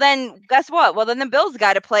 well then guess what? Well then the Bills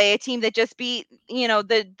got to play a team that just beat,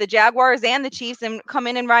 the Jaguars and the Chiefs and come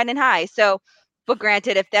in and riding high. So, but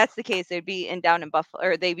granted, if that's the case, they'd be down in Buffalo,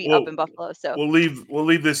 or they'd be up Well, in Buffalo. So we'll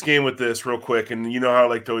leave this game with this real quick, and you know how I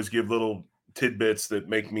like to always give little tidbits that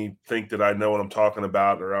make me think that I know what I'm talking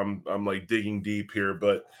about, or I'm like digging deep here.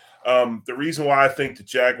 But the reason why I think the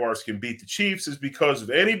Jaguars can beat the Chiefs is because if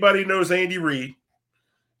anybody knows Andy Reid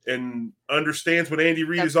and understands what Andy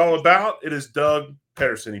Reid is all about, it is Doug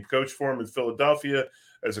Pederson. He coached for him in Philadelphia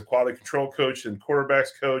as a quality control coach and quarterbacks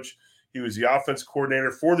coach. He was the offense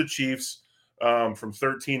coordinator for the Chiefs from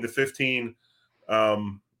 13 to 15.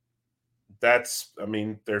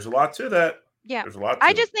 There's a lot to that. yeah, There's a lot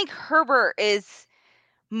I to it. just think Herbert is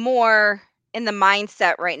more in the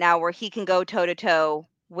mindset right now where he can go toe to toe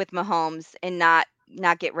with Mahomes and not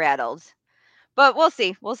get rattled. But we'll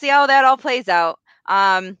see. We'll see how that all plays out.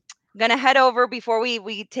 I'm gonna head over before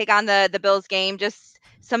we take on the Bills game. Just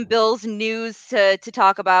some Bills news to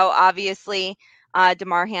talk about. Obviously,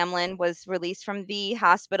 Damar Hamlin was released from the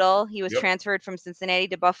hospital. He was Yep. transferred from Cincinnati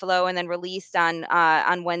to Buffalo and then released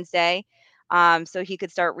on Wednesday, so he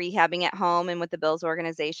could start rehabbing at home and with the Bills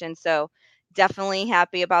organization. So definitely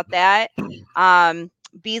happy about that.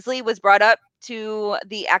 Beasley was brought up to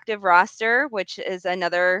the active roster, which is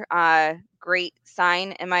another great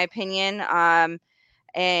sign, in my opinion.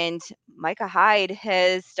 And Micah Hyde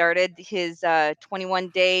has started his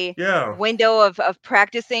 21-day Yeah. window of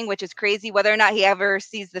practicing, which is crazy. Whether or not he ever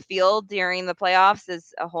sees the field during the playoffs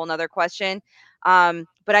is a whole nother question. But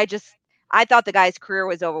I thought the guy's career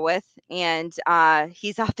was over with, and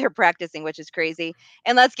he's out there practicing, which is crazy.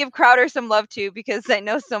 And let's give Crowder some love too, because I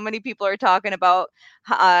know so many people are talking about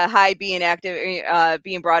Hyde being active,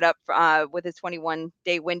 being brought up with his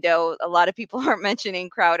 21-day window. A lot of people aren't mentioning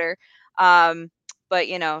Crowder. But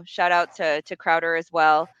shout out to Crowder as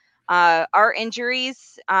well. Our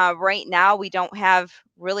injuries right now, we don't have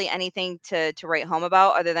really anything to write home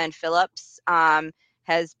about other than Phillips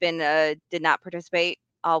has been did not participate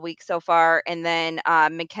all week so far, and then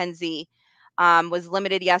McKenzie was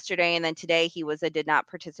limited yesterday, and then today he did not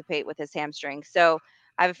participate with his hamstring. So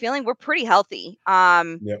I have a feeling we're pretty healthy.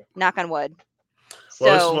 Yep. Knock on wood.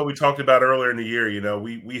 Well, this is what we talked about earlier in the year.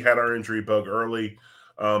 We had our injury bug early.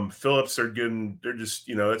 Phillips they're just,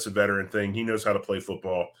 it's a veteran thing. He knows how to play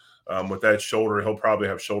football. With that shoulder, he'll probably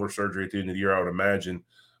have shoulder surgery at the end of the year, I would imagine.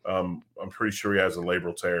 I'm pretty sure he has a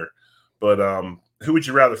labral tear. But who would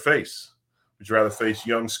you rather face? Would you rather face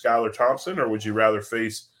young Skylar Thompson, or would you rather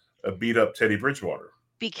face a beat-up Teddy Bridgewater?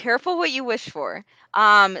 Be careful what you wish for.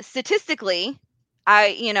 Statistically,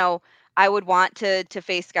 I would want to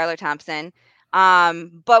face Skylar Thompson.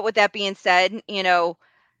 But with that being said,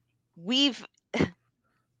 we've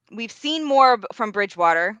seen more from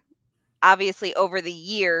Bridgewater, obviously, over the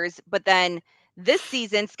years, but then this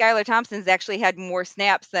season, Skylar Thompson's actually had more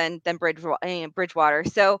snaps than Bridgewater.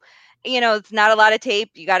 So, it's not a lot of tape.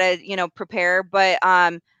 You got to, prepare. But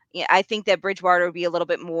yeah, I think that Bridgewater would be a little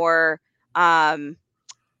bit more, I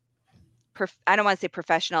don't want to say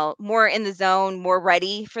professional, more in the zone, more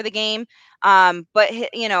ready for the game. But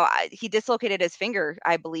he dislocated his finger,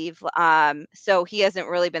 I believe. So he hasn't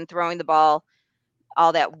really been throwing the ball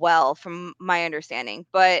all that well, from my understanding.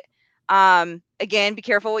 But again, be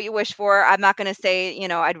careful what you wish for. I'm not going to say,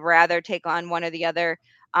 I'd rather take on one or the other.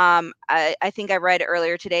 I think I read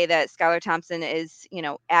earlier today that Skylar Thompson is,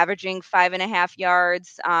 averaging 5.5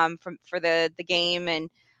 yards for the game. And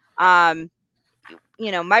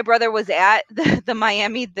my brother was at the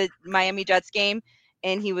Miami Jets game,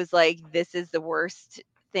 and he was like, "This is the worst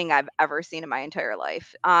thing I've ever seen in my entire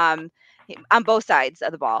life." On both sides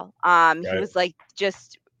of the ball. He Right. was like,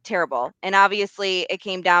 just terrible. And obviously, it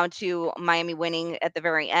came down to Miami winning at the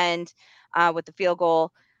very end with the field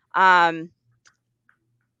goal. Um,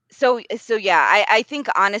 so yeah, I think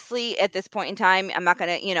honestly at this point in time, I'm not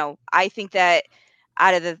gonna, I think that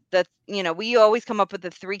out of the we always come up with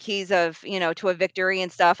the three keys of, to a victory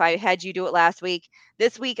and stuff. I had you do it last week.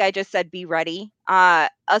 This week I just said be ready.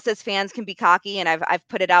 Us as fans can be cocky, and I've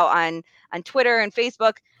put it out on Twitter and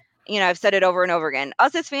Facebook. I've said it over and over again.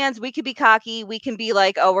 Us as fans, we could be cocky. We can be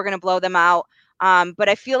like, oh, we're gonna blow them out. But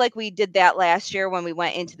I feel like we did that last year when we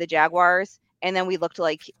went into the Jaguars, and then we looked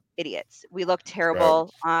like idiots. We looked Right.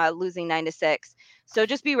 terrible, losing 9-6. So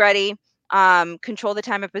just be ready. Control the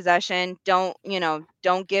time of possession. Don't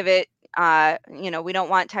give it. We don't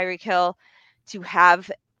want Tyreek Hill to have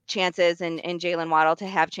chances and Jalen Waddle to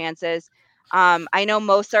have chances. I know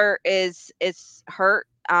Mostert is hurt.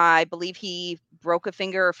 I believe he broke a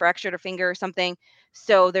finger or fractured a finger or something.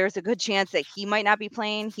 So there's a good chance that he might not be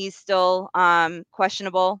playing. He's still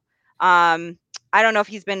questionable. I don't know if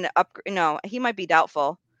he's been up. No, he might be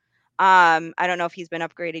doubtful. I don't know if he's been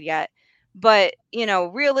upgraded yet, but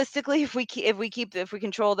realistically, if we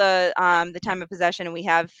control the time of possession and we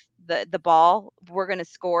have the ball, we're going to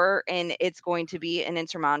score, and it's going to be an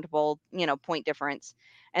insurmountable point difference.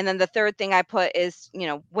 And then the third thing I put is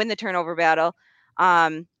win the turnover battle.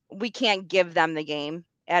 We can't give them the game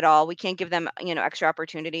at all. We can't give them extra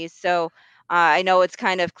opportunities. So I know it's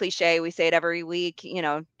kind of cliche. We say it every week.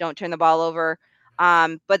 Don't turn the ball over.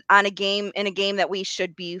 But in a game that we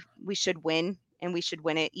should win, and we should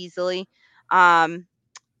win it easily. Um,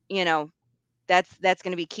 you know, that's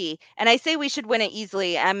going to be key. And I say we should win it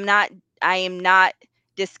easily. I am not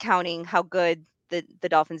discounting how good the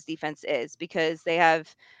Dolphins defense is, because they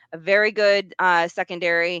have a very good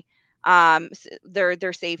secondary.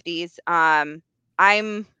 Their safeties. I'm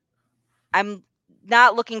I'm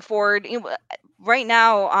not looking forward right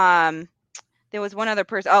now. There was one other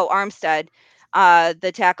person. Oh, Armstead,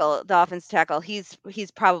 the offense tackle. He's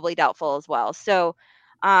probably doubtful as well. So,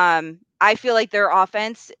 I feel like their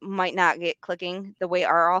offense might not get clicking the way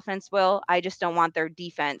our offense will. I just don't want their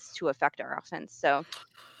defense to affect our offense. So,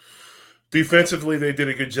 Defensively, they did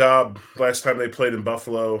a good job last time they played in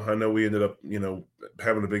Buffalo. I know we ended up,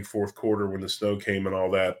 having a big fourth quarter when the snow came and all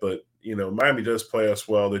that. But, Miami does play us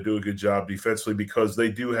well. They do a good job defensively because they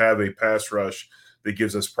do have a pass rush that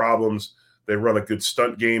gives us problems. They run a good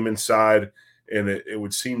stunt game inside. And it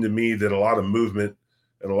would seem to me that a lot of movement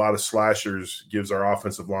and a lot of slashers gives our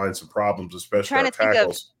offensive line some problems, I'm especially trying our to think of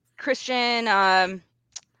tackles. Christian. Well,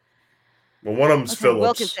 one of them's What's his name? Phillips.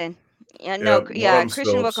 Wilkinson. Yeah, Yeah, no, one of yeah, them's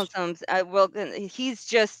Christian Phillips. Wilkinson.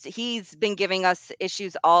 He's been giving us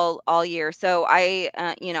issues all year. So I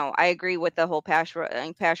agree with the whole pass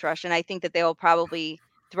rush, and I think that they'll probably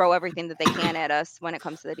throw everything that they can at us when it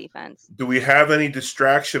comes to the defense. Do we have any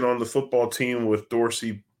distraction on the football team with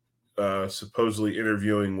Dorsey supposedly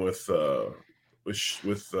interviewing with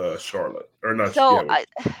Charlotte or not? Yeah, So with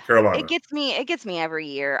Carolina. it gets me every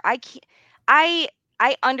year. I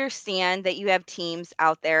I understand that you have teams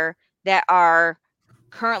out there that are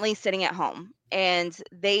currently sitting at home, and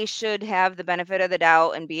they should have the benefit of the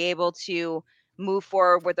doubt and be able to move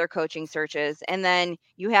forward with their coaching searches. And then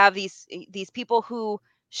you have these people who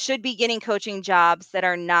should be getting coaching jobs that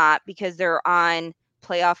are not, because they're on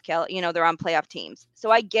they're on playoff teams. So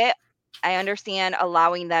I understand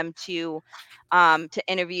allowing them to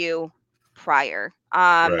interview prior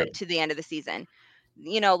Right. to the end of the season.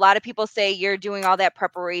 A lot of people say you're doing all that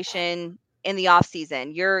preparation in the off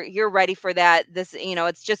season. You're ready for that.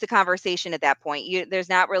 It's just a conversation at that point. There's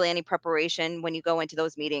not really any preparation when you go into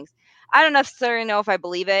those meetings. I don't necessarily know if I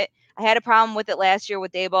believe it. I had a problem with it last year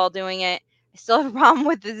with Dayball doing it. I still have a problem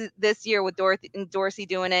with this year with Dorsey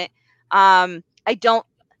doing it. I don't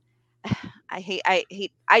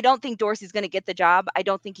I don't think Dorsey's going to get the job. I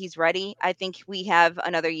don't think he's ready. I think we have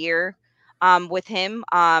another year with him.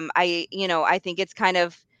 I think it's kind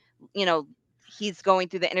of, you know, he's going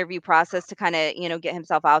through the interview process to kind of, get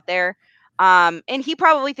himself out there. And he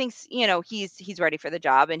probably thinks, he's ready for the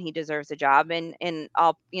job and he deserves the job, and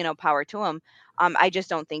all, power to him. I just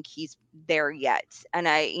don't think he's there yet. And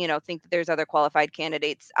I, think that there's other qualified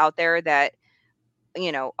candidates out there that,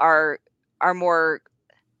 are more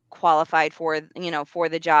qualified for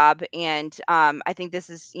the job. And I think this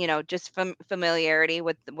is just familiarity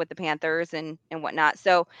with the Panthers and whatnot.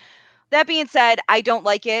 So that being said, I don't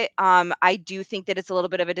like it. I do think that it's a little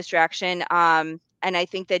bit of a distraction. And I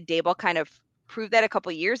think that Daboll kind of proved that a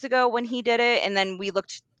couple years ago when he did it, and then we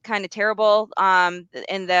looked kind of terrible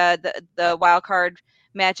in the wild card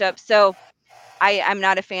matchup. So I'm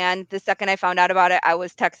not a fan. The second I found out about it, I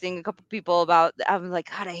was texting a couple people I was like,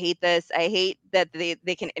 God, I hate this. I hate that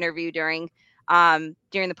they can interview during the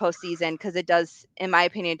postseason, because it does, in my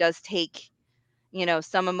opinion, it does take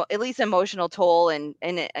some at least emotional toll, and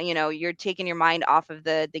you're taking your mind off of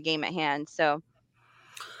the game at hand. So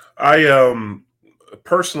I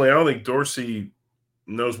personally, I don't think Dorsey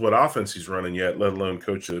knows what offense he's running yet, let alone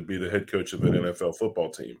be the head coach of an NFL football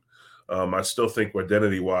team. I still think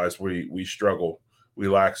identity-wise, we struggle. We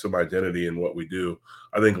lack some identity in what we do.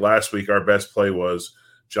 I think last week our best play was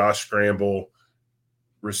Josh scramble,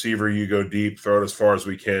 receiver, you go deep, throw it as far as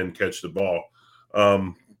we can, catch the ball.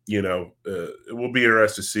 It will be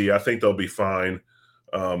interesting to see. I think they'll be fine.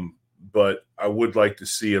 But I would like to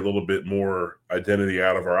see a little bit more identity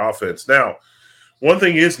out of our offense. Now, one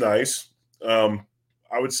thing is nice.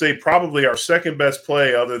 I would say probably our second best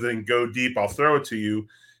play, other than go deep, I'll throw it to you,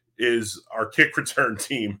 is our kick return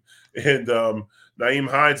team. And Nyheim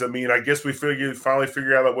Hines, I mean, I guess we finally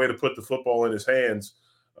figured out a way to put the football in his hands.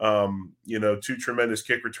 Two tremendous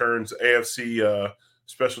kick returns, AFC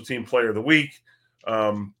Special Team Player of the Week.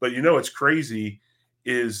 But it's crazy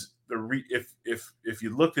is if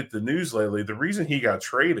you looked at the news lately, the reason he got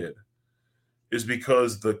traded is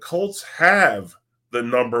because the Colts have the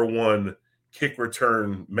number one kick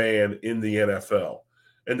return man in the NFL.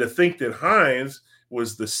 And to think that Hines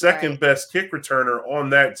was the second best kick returner on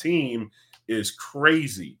that team is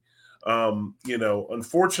crazy.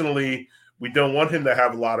 Unfortunately, we don't want him to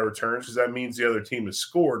have a lot of returns because that means the other team has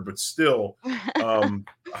scored, but still,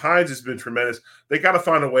 Hines has been tremendous. They got to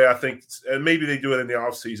find a way, I think, and maybe they do it in the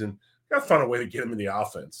offseason. Got to find a way to get him in the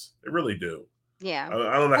offense. They really do. Yeah.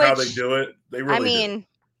 I don't know how they do it. They really do.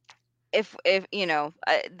 If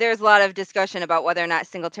there's a lot of discussion about whether or not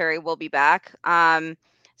Singletary will be back.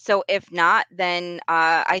 So if not, then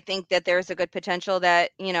I think that there's a good potential that,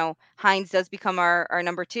 Hines does become our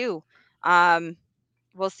number two.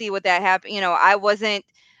 We'll see what that happens. I wasn't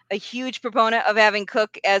a huge proponent of having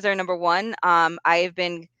Cook as our number one. I've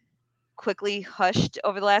been quickly hushed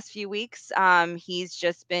over the last few weeks. He's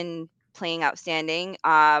just been playing outstanding.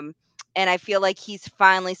 And I feel like he's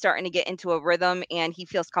finally starting to get into a rhythm and he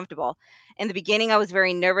feels comfortable. In the beginning, I was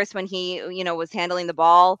very nervous when he, was handling the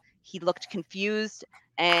ball. He looked confused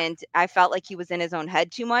and I felt like he was in his own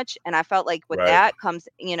head too much. And I felt like with that comes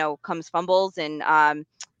fumbles and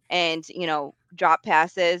drop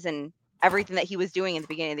passes and everything that he was doing in the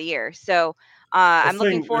beginning of the year. So I'm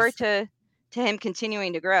looking forward to him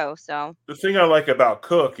continuing to grow. So the thing I like about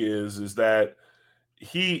Cook is that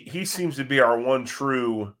he seems to be our one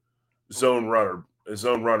true zone runner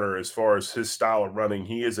as far as his style of running.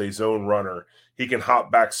 He is a zone runner. He can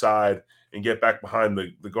hop backside and get back behind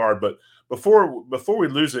the guard. But before we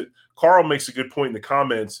lose it, Carl makes a good point in the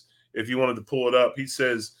comments. If you wanted to pull it up, he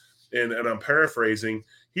says, and I'm paraphrasing,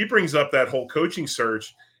 he brings up that whole coaching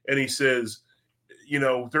search and he says,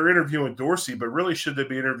 they're interviewing Dorsey, but really should they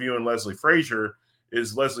be interviewing Leslie Frazier?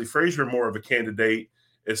 Is Leslie Frazier more of a candidate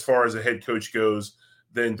as far as a head coach goes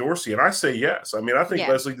than Dorsey? And I say yes. I mean, I think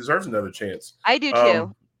Leslie deserves another chance. I do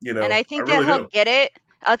too. And I think that he'll get it.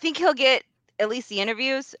 I think he'll get at least the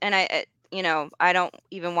interviews. And I don't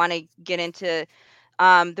even want to get into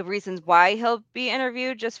the reasons why he'll be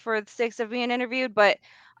interviewed just for the sake of being interviewed. But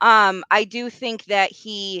I do think that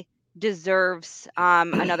he deserves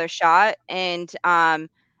another shot. And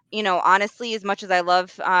honestly, as much as I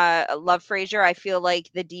love Frazier, I feel like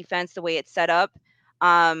the defense, the way it's set up,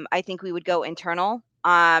 I think we would go internal.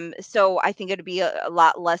 So I think it'd be a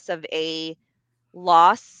lot less of a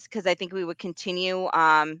loss because I think we would continue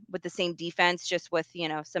with the same defense, just with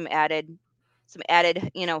some added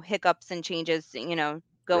hiccups and changes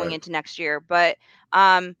going into next year. But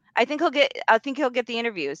I think he'll get the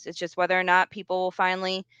interviews. It's just whether or not people will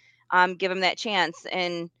finally give him that chance.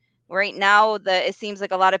 And right now, it seems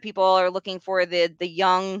like a lot of people are looking for the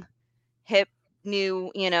young, hip,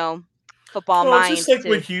 new, football mind. It's just like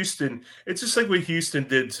what Houston. It's just like what Houston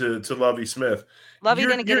did to Lovie Smith. Lovie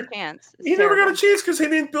didn't get a chance. He never got a chance because they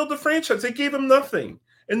didn't build the franchise. They gave him nothing,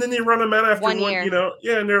 and then they run him out after one year.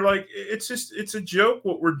 And they're like, it's a joke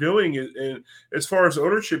what we're doing. And as far as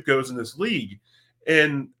ownership goes in this league,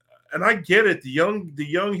 and I get it. The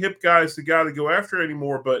young hip guy is the guy to go after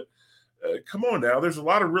anymore, but. Come on now. There's a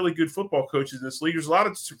lot of really good football coaches in this league. There's a lot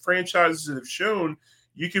of franchises that have shown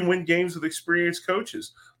you can win games with experienced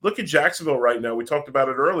coaches. Look at Jacksonville right now. We talked about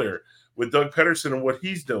it earlier with Doug Peterson and what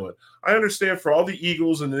he's doing. I understand for all the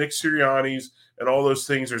Eagles and the Nick Siriannis and all those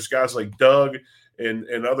things, there's guys like Doug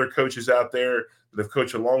and other coaches out there that have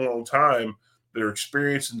coached a long, long time that are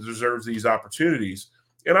experienced and deserve these opportunities.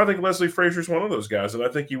 And I think Leslie Frazier's one of those guys, and I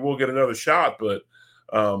think he will get another shot. But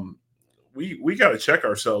we got to check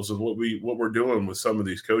ourselves with what we're doing with some of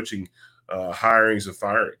these coaching hirings and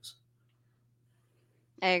firings.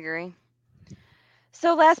 I agree.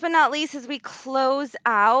 So last but not least, as we close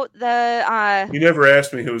out the You never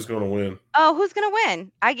asked me who was going to win. Oh, who's going to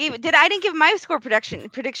win? I didn't give my score prediction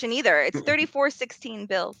either. It's 34-16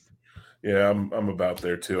 Bills. Yeah, I'm about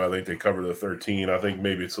there too. I think they cover the 13. I think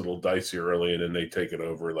maybe it's a little dicey early and then they take it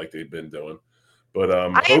over like they've been doing. But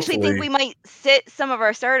I actually think we might sit some of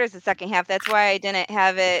our starters the second half. That's why I didn't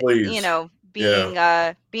have it,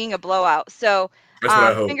 being a blowout. So that's what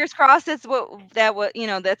I hope. Fingers crossed that's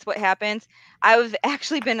what happens. I've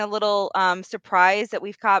actually been a little surprised that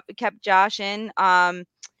we've kept Josh in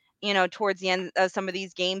towards the end of some of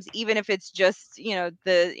these games, even if it's just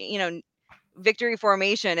the victory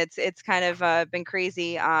formation. It's kind of been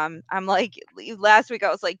crazy. I'm like, last week I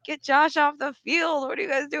was like, get Josh off the field. What are you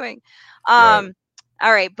guys doing? Right.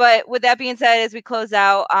 All right. But with that being said, as we close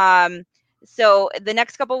out, so the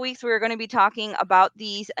next couple of weeks, we're going to be talking about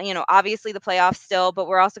these, obviously the playoffs still, but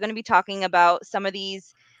we're also going to be talking about some of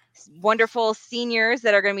these wonderful seniors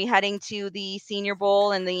that are going to be heading to the Senior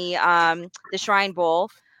Bowl and the Shrine Bowl.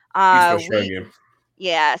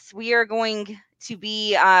 Yes, we are going to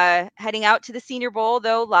be heading out to the Senior Bowl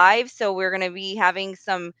though live. So we're going to be having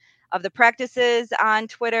some of the practices on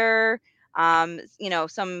Twitter, some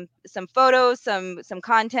photos, some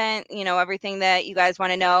content, everything that you guys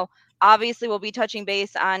want to know. Obviously, we'll be touching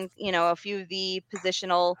base on, a few of the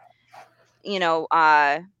positional,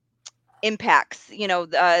 impacts,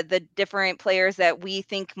 the different players that we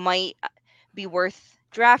think might be worth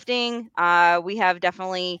drafting. We have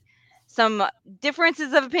definitely some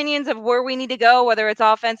differences of opinions of where we need to go, whether it's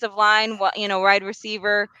offensive line, wide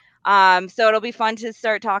receiver. So it'll be fun to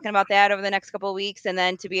start talking about that over the next couple of weeks, and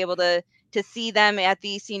then to be able to see them at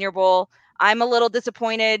the Senior Bowl. I'm a little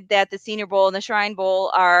disappointed that the Senior Bowl and the Shrine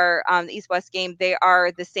Bowl are the East-West game. They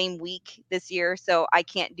are the same week this year, so I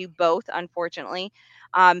can't do both, unfortunately.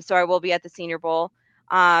 So I will be at the Senior Bowl.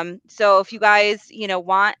 So if you guys,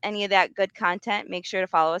 want any of that good content, make sure to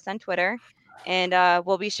follow us on Twitter, and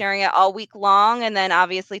we'll be sharing it all week long, and then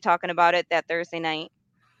obviously talking about it that Thursday night.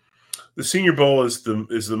 The Senior Bowl is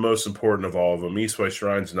the most important of all of them. East-West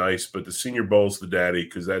Shrine's nice, but the Senior Bowl's the daddy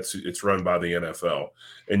because it's run by the NFL,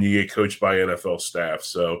 and you get coached by NFL staff.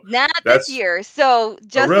 So not this year. So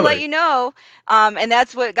just to let you know, and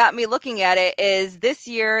that's what got me looking at it, is this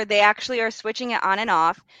year they actually are switching it on and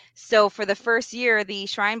off. So for the first year, the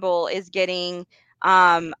Shrine Bowl is getting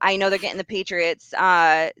I know they're getting the Patriots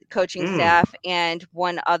coaching staff and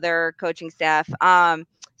one other coaching staff.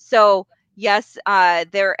 So yes,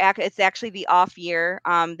 it's actually the off year.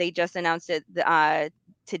 They just announced it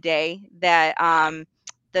today that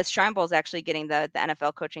the Shrine Bowl is actually getting the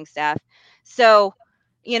NFL coaching staff. So,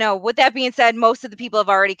 with that being said, most of the people have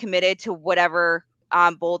already committed to whatever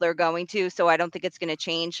bowl they're going to. So I don't think it's going to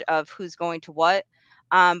change of who's going to what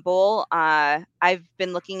bowl. I've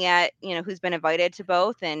been looking at, who's been invited to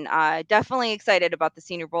both, and definitely excited about the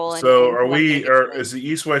Senior Bowl. So is the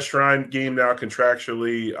East-West Shrine game now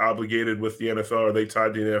contractually obligated with the NFL? Are they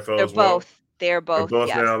tied to the NFL as well? They're both.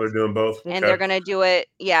 Yes. Now. They're doing both. Okay. And they're going to do it.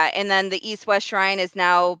 Yeah. And then the East-West Shrine has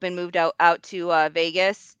now been moved out to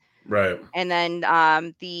Vegas. Right. And then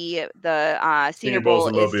the Senior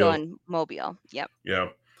Bowl is still in Mobile. Yep. Yeah.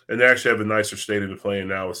 And they actually have a nicer stadium to play in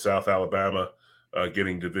now with South Alabama.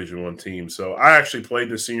 Getting Division I teams. So I actually played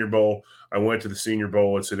the Senior Bowl. I went to the Senior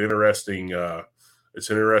Bowl. It's an interesting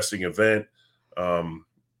event.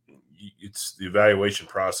 It's the evaluation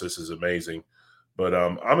process is amazing, but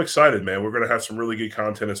I'm excited, man. We're going to have some really good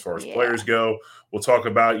content as far as players go. We'll talk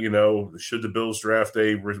about, should the Bills draft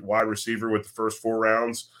a wide receiver with the first 4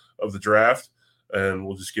 rounds of the draft, and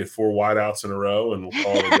we'll just get 4 wideouts in a row and we'll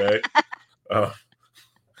call it a day.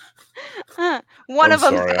 One of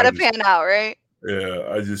them's got to pan out, right?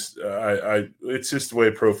 Yeah, it's just the way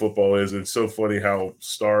pro football is. It's so funny how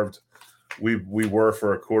starved we were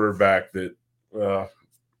for a quarterback that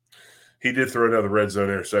he did throw another red zone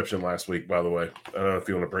interception last week, by the way. I don't know if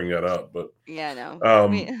you want to bring that up, but yeah, no.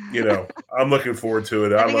 I'm looking forward to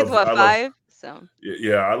it. I think it's 5. So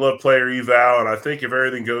yeah, I love player eval, and I think if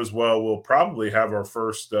everything goes well, we'll probably have our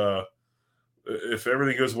first. If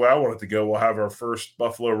everything goes well, I want it to go. We'll have our first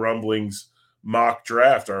Buffalo Rumblings mock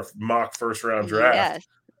draft, our mock first round draft.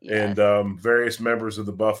 Yes. And various members of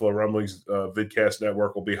the Buffalo Rumblings Vidcast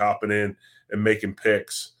Network will be hopping in and making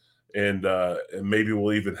picks. And maybe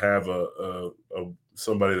we'll even have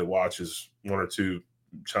somebody that watches one or two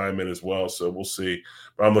chime in as well. So we'll see.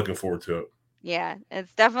 But I'm looking forward to it. Yeah,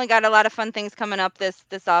 it's definitely got a lot of fun things coming up this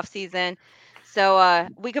off season. So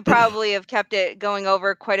we could probably have kept it going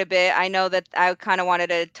over quite a bit. I know that I kind of wanted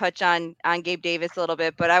to touch on Gabe Davis a little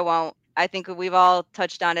bit, but I won't. I think we've all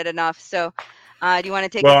touched on it enough. So do you want to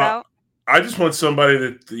take us out? I just want somebody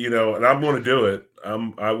that, and I'm going to do it.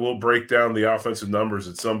 I will break down the offensive numbers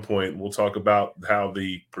at some point. We'll talk about how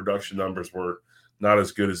the production numbers were not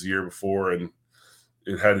as good as the year before, and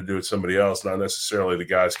it had to do with somebody else, not necessarily the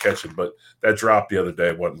guys catching. But that drop the other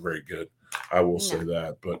day wasn't very good. I will say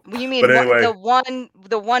that. But you mean anyway,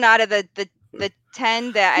 the one out of the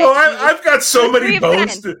 10 that? Well, I've got so many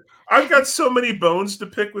bones. I've got so many bones to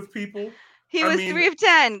pick with people. He was 3 of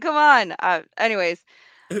 10. Come on. Anyways.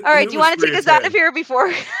 All right, do you want to take us out of here before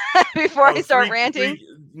I start ranting?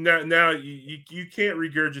 Now you can't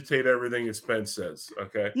regurgitate everything that Spence says,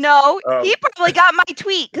 okay? No, he probably got my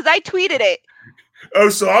tweet because I tweeted it. Oh,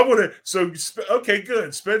 so I want to. So okay,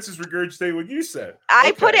 good. Spence is regurgitating what you said.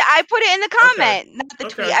 I put it in the comment, not the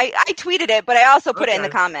tweet. I tweeted it, but I also put it in the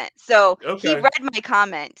comment. So he read my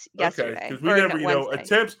comment yesterday. Because we never,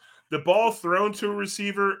 attempts. The ball thrown to a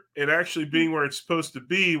receiver and actually being where it's supposed to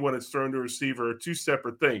be when it's thrown to a receiver are two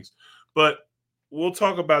separate things. But we'll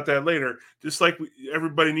talk about that later. Just like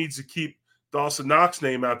everybody needs to keep Dawson Knox's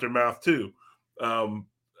name out their mouth too.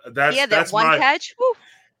 That's one catch. Woo.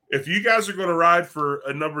 If you guys are going to ride for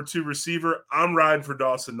a number 2 receiver, I'm riding for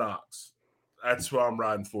Dawson Knox. That's who I'm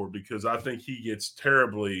riding for because I think he gets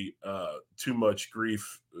terribly too much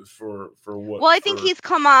grief for what. Well, I think he's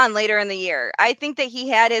come on later in the year. I think that he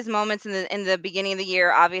had his moments in the beginning of the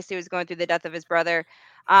year. Obviously, he was going through the death of his brother,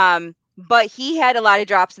 but he had a lot of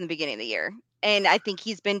drops in the beginning of the year, and I think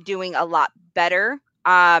he's been doing a lot better.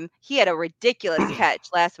 He had a ridiculous catch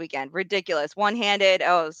last weekend. Ridiculous, one-handed.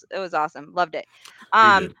 Oh, it was awesome. Loved it.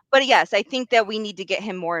 But yes, I think that we need to get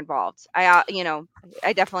him more involved. I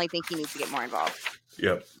definitely think he needs to get more involved.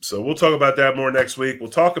 Yep. So we'll talk about that more next week. We'll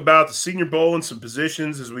talk about the Senior Bowl and some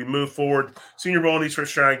positions as we move forward. Senior Bowl and East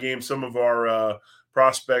First Shrine Game, some of our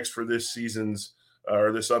prospects for this season's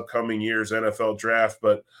or this upcoming year's NFL draft.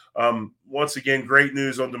 But once again, great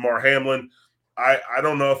news on DeMar Hamlin. I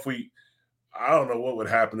don't know what would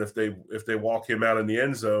happen if they walk him out in the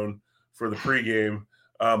end zone for the pregame.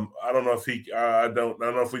 I don't know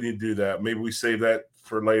if we need to do that. Maybe we save that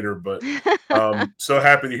for later, but so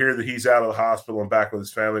happy to hear that he's out of the hospital and back with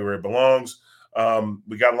his family where he belongs.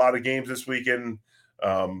 We got a lot of games this weekend.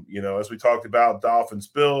 As we talked about, Dolphins,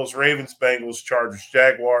 Bills, Ravens, Bengals, Chargers,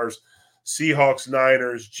 Jaguars, Seahawks,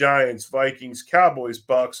 Niners, Giants, Vikings, Cowboys,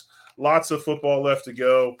 Bucks. Lots of football left to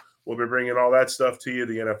go. We'll be bringing all that stuff to you,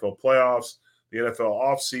 the NFL playoffs, the NFL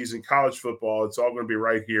offseason, college football. It's all going to be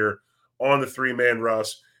right here on the Three-Man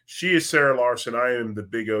Rush. She is Sarah Larson. I am the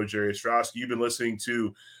Big O, Jerry Ostrowski. You've been listening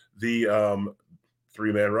to the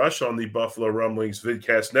Three-Man Rush on the Buffalo Rumblings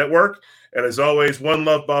Vidcast Network. And as always, one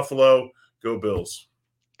love, Buffalo. Go Bills.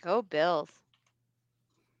 Go Bills.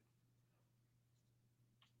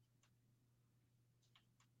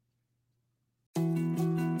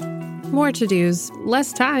 More to-dos,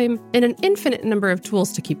 less time, and an infinite number of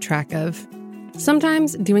tools to keep track of.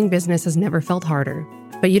 Sometimes doing business has never felt harder,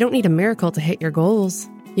 but you don't need a miracle to hit your goals.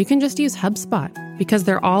 You can just use HubSpot because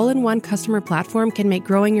their all-in-one customer platform can make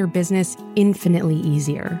growing your business infinitely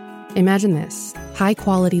easier. Imagine this: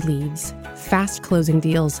 high-quality leads, fast closing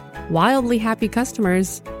deals, wildly happy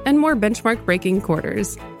customers, and more benchmark-breaking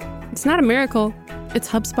quarters. It's not a miracle, it's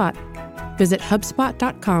HubSpot. Visit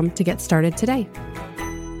HubSpot.com to get started today.